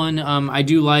that one. I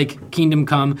do like Kingdom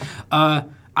Come.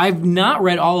 I've not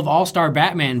read all of All-Star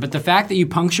Batman, but the fact that you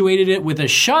punctuated it with a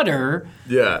shudder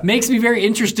makes me very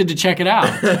interested to check it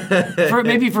out.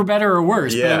 Maybe for better or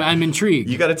worse, but I'm intrigued.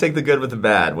 You got to take the good with the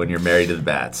bad when you're married to the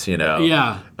bats, you know?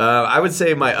 Yeah. I would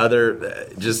say my other,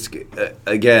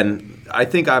 again, I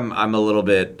think I'm a little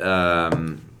bit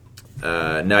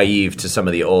naive to some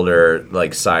of the older,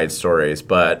 like, side stories,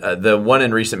 but the one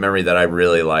in recent memory that I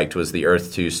really liked was the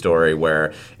Earth 2 story,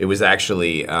 where it was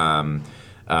actually...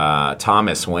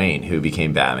 Thomas Wayne who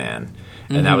became Batman.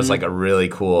 And that was like a really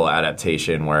cool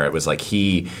adaptation where it was like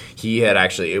he had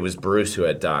actually, it was Bruce who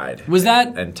had died. Was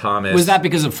that and Thomas? Was that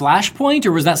because of Flashpoint,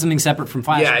 or was that something separate from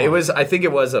Flashpoint? Yeah, it was. I think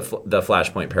it was the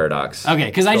Flashpoint paradox. Okay,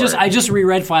 because I just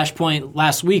reread Flashpoint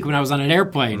last week when I was on an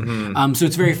airplane, so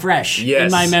it's very fresh in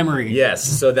my memory. Yes,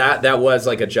 so that was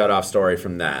like a jut-off story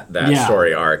from that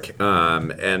story arc,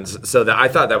 and so I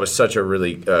thought that was such a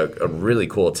really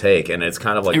cool take, and it's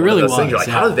kind of like one of those things. You're like,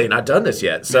 how have they not done this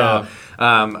yet? So.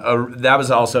 That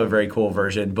was also a very cool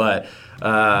version, but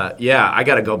I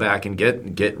got to go back and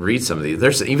read some of these.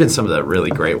 There's even some of the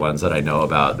really great ones that I know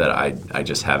about that I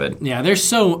just haven't. Yeah, there's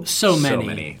so many. So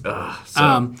many.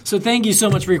 So thank you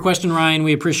so much for your question, Ryan.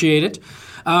 We appreciate it.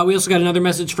 We also got another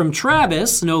message from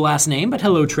Travis, no last name, but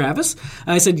hello, Travis.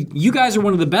 I said, "You guys are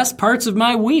one of the best parts of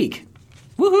my week."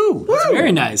 Woohoo! That's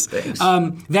very nice. Thanks.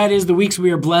 That is the weeks we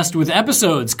are blessed with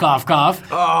episodes. Cough, cough.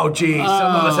 Oh, geez.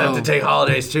 Some of us have to take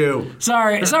holidays, too.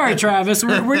 Sorry, Travis.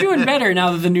 We're doing better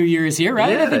now that the new year is here,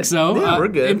 right? Yeah, I think so. Yeah, we're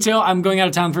good. Until I'm going out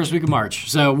of town the first week of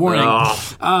March. So, warning.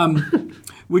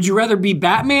 Would you rather be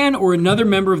Batman or another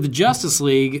member of the Justice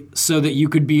League so that you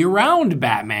could be around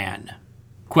Batman? ?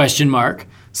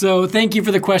 So thank you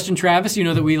for the question, Travis. You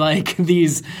know that we like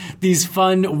these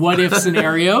fun what-if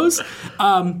scenarios.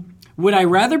 Would I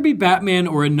rather be Batman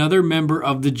or another member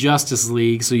of the Justice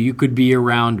League so you could be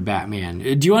around Batman?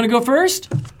 Do you want to go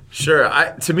first? Sure.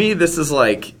 To me, this is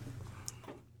like...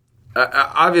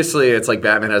 obviously, it's like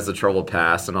Batman has the troubled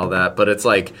past and all that, but it's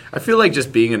like... I feel like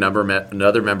just being another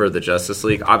member of the Justice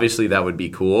League, obviously that would be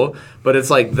cool, but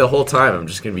it's like the whole time I'm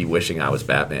just going to be wishing I was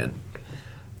Batman.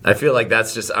 I feel like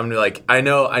that's just... I'm like... I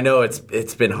know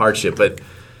it's been hardship, but...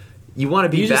 You want to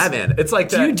be Batman. It's like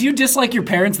that. Do you dislike your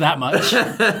parents that much?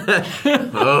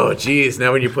 Oh, geez.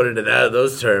 Now when you put it in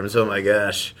those terms, oh my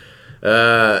gosh.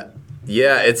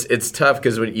 Yeah, it's tough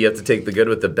because you have to take the good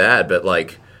with the bad. But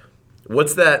like,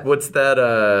 what's that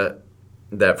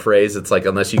phrase? It's like,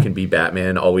 unless you can be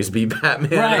Batman, always be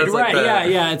Batman. Right.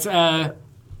 Yeah. It's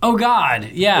oh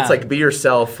God, yeah. It's like be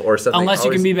yourself or something. Unless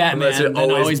you can be Batman, then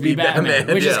always be Batman.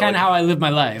 Which is kind of how I live my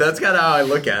life. That's kind of how I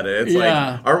look at it. It's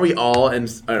like, aren't we all in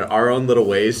our own little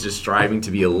ways just striving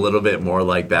to be a little bit more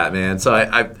like Batman? So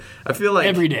I feel like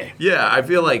every day. Yeah, I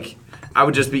feel like I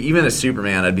would just be, even as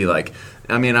Superman, I'd be like,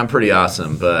 I mean, I'm pretty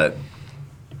awesome, but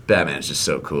Batman's just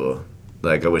so cool.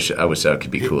 Like I wish I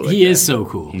could be cool. Like he is so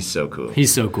cool. He's so cool.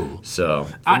 He's so cool. So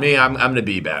for me, I'm gonna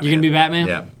be Batman. You're gonna be Batman?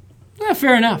 Yeah,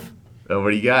 fair enough.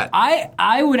 What do you got?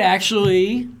 I would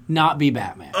actually not be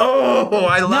Batman. Oh,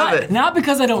 I love it. Not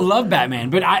because I don't love Batman,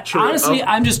 but honestly,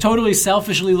 I'm just totally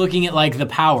selfishly looking at like the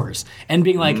powers and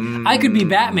being like, I could be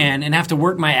Batman and have to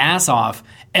work my ass off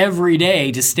every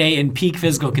day to stay in peak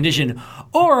physical condition,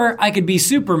 or I could be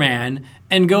Superman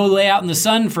and go lay out in the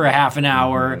sun for a half an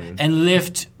hour and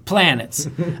lift planets.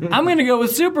 I'm going to go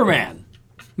with Superman.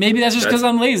 Maybe that's just because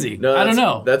I'm lazy. No, I don't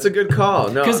know. That's a good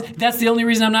call. No, because that's the only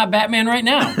reason I'm not Batman right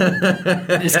now.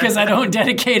 It's because I don't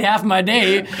dedicate half my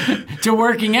day to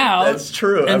working out. That's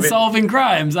true. And solving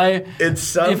crimes. In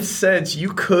some sense, you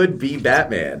could be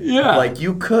Batman. Yeah, like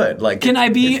you could. Like,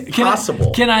 it's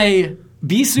possible. Can I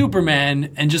be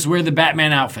Superman and just wear the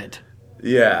Batman outfit?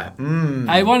 Yeah.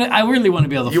 I really want to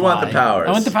be able to fly. You want the powers.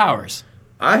 I want the powers.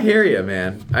 I hear you,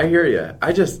 man. I hear you.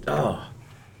 I don't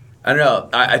know.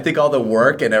 I think all the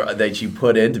work and that you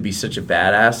put in to be such a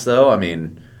badass, though, I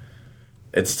mean,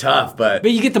 it's tough. But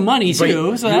you get the money,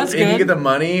 too, so that's good. And you get the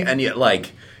money, and you,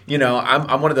 like, you know,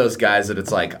 I'm one of those guys that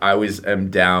it's like I always am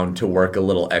down to work a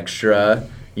little extra,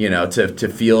 you know, to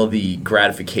feel the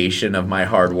gratification of my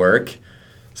hard work.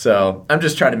 So I'm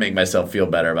just trying to make myself feel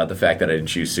better about the fact that I didn't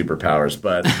choose superpowers,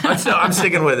 but I'm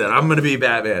sticking with it. I'm going to be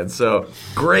Batman. So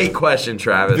great question,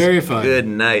 Travis. Very fun. Good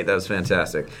night. That was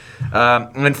fantastic.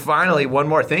 And finally, one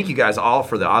more. Thank you guys all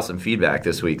for the awesome feedback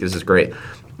this week. This is great.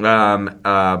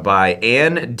 By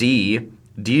Ann D.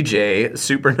 DJ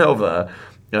Supernova.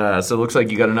 So it looks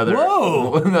like you got another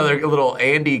little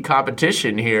Andy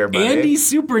competition here. Buddy. Andy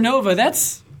Supernova.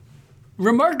 That's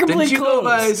remarkably Didn't you close. Go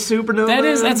by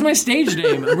Supernova? That's my stage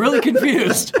name. I'm really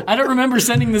confused. I don't remember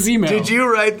sending this email. Did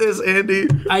you write this, Andy?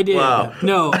 I did. Wow.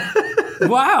 No.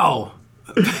 Wow.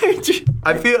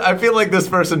 I feel like this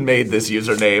person made this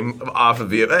username off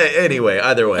of you. Anyway,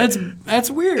 either way. That's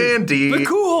weird. Andy. But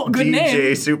cool. Good DJ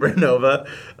name. Supernova.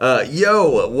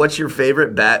 Yo, what's your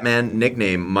favorite Batman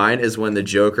nickname? Mine is when the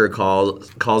Joker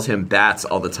calls him Bats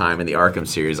all the time in the Arkham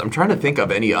series. I'm trying to think of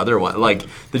any other one. Like,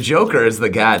 the Joker is the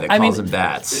guy that calls him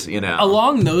Bats, you know.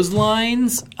 Along those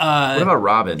lines, what about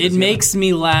Robin? It makes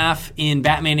me laugh in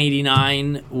Batman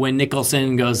 89 when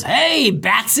Nicholson goes, "Hey,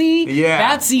 Batsy!" Yeah.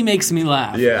 Batsy makes me laugh.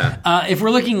 Yeah. If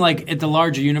we're looking like at the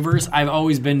larger universe, I've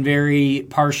always been very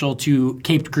partial to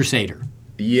Caped Crusader.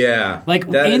 Yeah. Like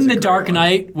in The Dark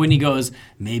Knight, when he goes,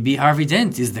 maybe Harvey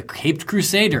Dent is the Caped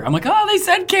Crusader. I'm like, oh, they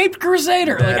said Caped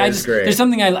Crusader. That is great. There's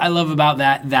something I love about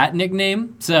that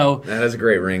nickname. So that has a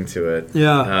great ring to it.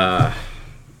 Yeah.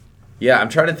 Yeah, I'm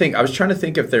trying to think. I was trying to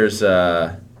think if there's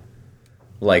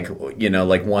like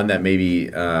one that maybe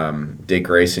Dick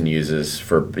Grayson uses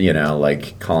for, you know,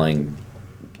 like calling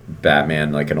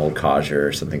Batman like an old codger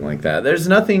or something like that. There's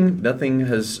nothing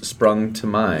has sprung to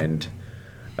mind.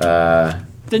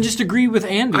 Then just agree with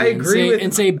Andy. I agree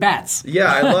and say Bats.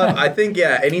 Yeah, I think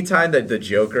anytime that the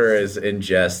Joker is in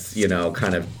jest, you know,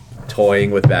 kind of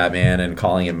toying with Batman and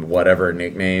calling him whatever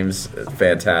nicknames,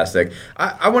 fantastic.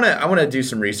 I want to do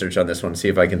some research on this one, see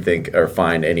if I can think or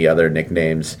find any other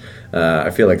nicknames. I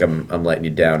feel like I'm letting you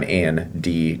down,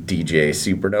 DJ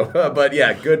Supernova, but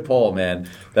yeah, good poll, man.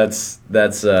 That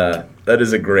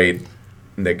is a great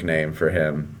nickname for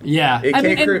him. Yeah,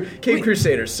 Caped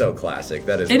Crusader's so classic.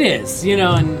 That is. It is, you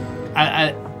know, and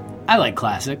I like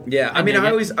classic. Yeah, I mean,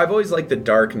 I've always liked the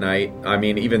Dark Knight. I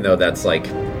mean, even though that's like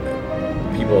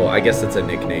people, I guess that's a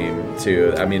nickname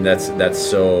too. I mean, that's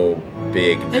so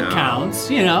big now. It counts,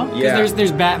 you know. Yeah.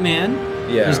 There's Batman.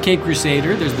 Yeah. There's Caped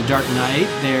Crusader. There's the Dark Knight.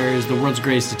 There's the World's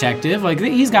Greatest Detective. Like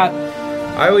he's got.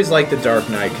 I always like the Dark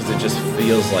Knight because it just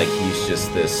feels like he's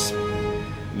just this.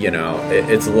 You know,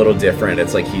 it's a little different.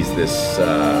 It's like he's this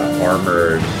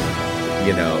armored,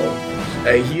 you know,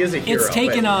 he is a hero. It's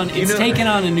taken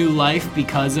on a new life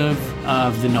because of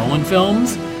the Nolan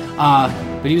films.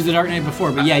 But he was the Dark Knight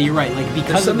before. But yeah, you're right. Like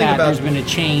because of that, there's been a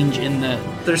change in the.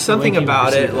 There's something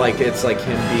about it, like it's like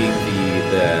him being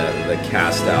the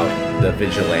cast out, the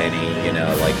vigilante, you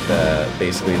know, like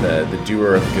basically the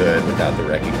doer of good without the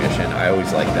recognition. I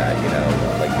always like that, you know,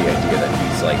 like the idea that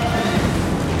he's like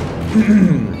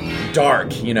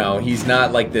dark, you know, he's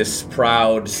not like this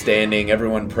proud, standing,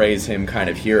 everyone praise him kind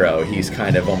of hero. He's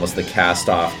kind of almost the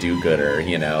cast-off do-gooder,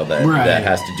 you know, that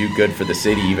has to do good for the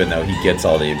city even though he gets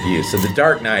all the abuse. So the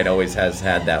Dark Knight always has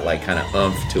had that like kind of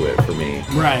oomph to it for me.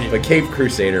 Right. But Caped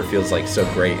Crusader feels like so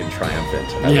great and triumphant.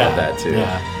 I love that too.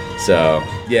 Yeah. So,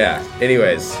 yeah.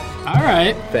 Anyways. All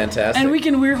right, fantastic, and we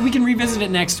can revisit it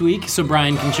next week, so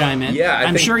Brian can chime in. Yeah,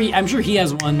 I'm sure he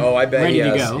has one. Oh, I bet ready he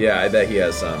has. To go. Yeah, I bet he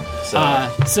has some.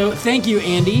 So thank you,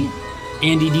 Andy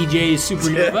DJ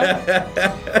Supernova.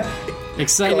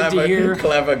 Excited to hear,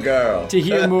 clever girl, to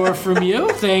hear more from you.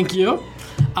 Thank you.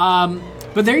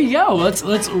 But there you go.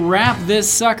 Let's wrap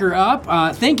this sucker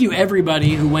up. Thank you,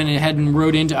 everybody who went ahead and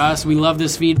wrote into us. We love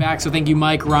this feedback, so thank you,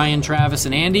 Mike, Ryan, Travis,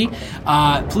 and Andy.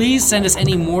 Please send us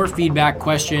any more feedback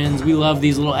questions. We love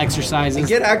these little exercises. And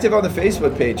get active on the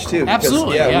Facebook page, too. Because,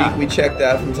 Absolutely, we check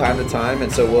that from time to time, and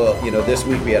so we'll, this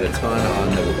week we had a ton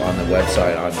on the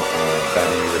website on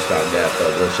BatmanUniverse.net,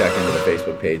 but we'll check into the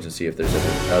Facebook page and see if there's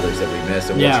others that we missed,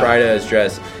 and we'll try to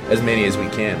address as many as we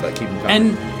can, but keep them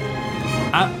coming. And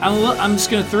I'm just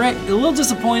gonna throw it. A little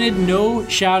disappointed. No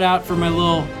shout out for my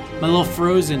little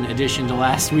Frozen addition to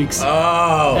last week's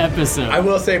episode. I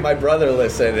will say my brother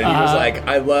listened and he was like,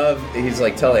 he's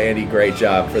like, tell Andy, great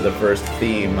job for the first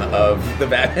theme of the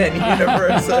Batman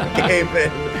universe that came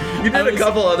in. You did a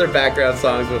couple other background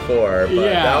songs before, but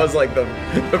that was like the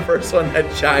first one that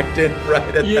chimed in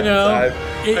right at that time.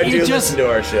 I do listen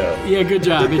to our show. Yeah, good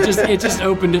job. It just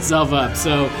opened itself up.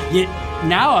 So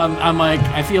now I'm like,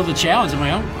 I feel the challenge. I'm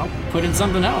like, I'll put in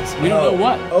something else. We don't know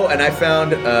what. Oh, and I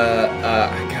found,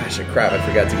 crap, I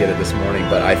forgot to get it this morning,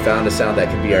 but I found a sound that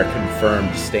could be our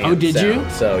confirmed stamp. Oh, did sound. you?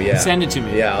 So, yeah. Send it to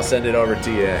me. Yeah, I'll send it over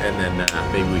to you, and then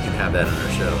maybe we can have that on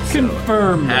our show.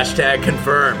 Confirmed. So, hashtag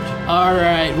confirmed. All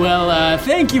right. Well,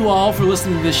 thank you all for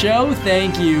listening to the show.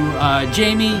 Thank you,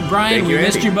 Jamie, Brian. We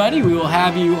missed you, buddy. We will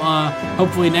have you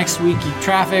hopefully next week.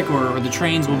 Traffic or the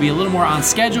trains will be a little more on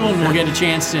schedule, and we'll get a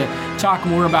chance to talk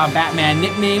more about Batman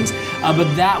nicknames.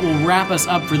 But that will wrap us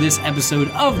up for this episode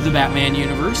of the Batman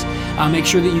Universe. Make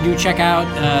sure that you do check out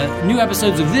new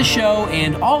episodes of this show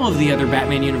and all of the other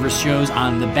Batman Universe shows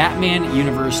on the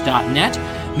BatmanUniverse.net.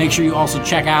 Make sure you also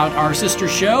check out our sister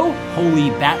show, Holy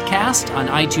Batcast, on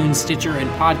iTunes, Stitcher, and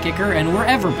Podkicker, and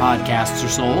wherever podcasts are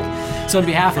sold. So on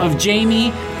behalf of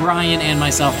Jamie, Brian, and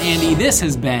myself, Andy, this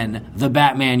has been the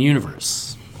Batman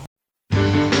Universe.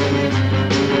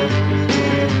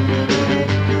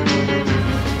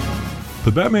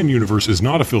 The Batman Universe is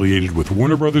not affiliated with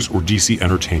Warner Brothers or DC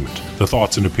Entertainment. The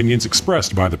thoughts and opinions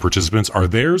expressed by the participants are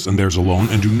theirs and theirs alone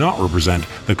and do not represent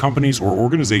the companies or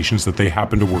organizations that they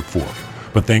happen to work for.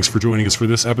 But thanks for joining us for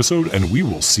this episode, and we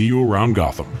will see you around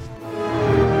Gotham.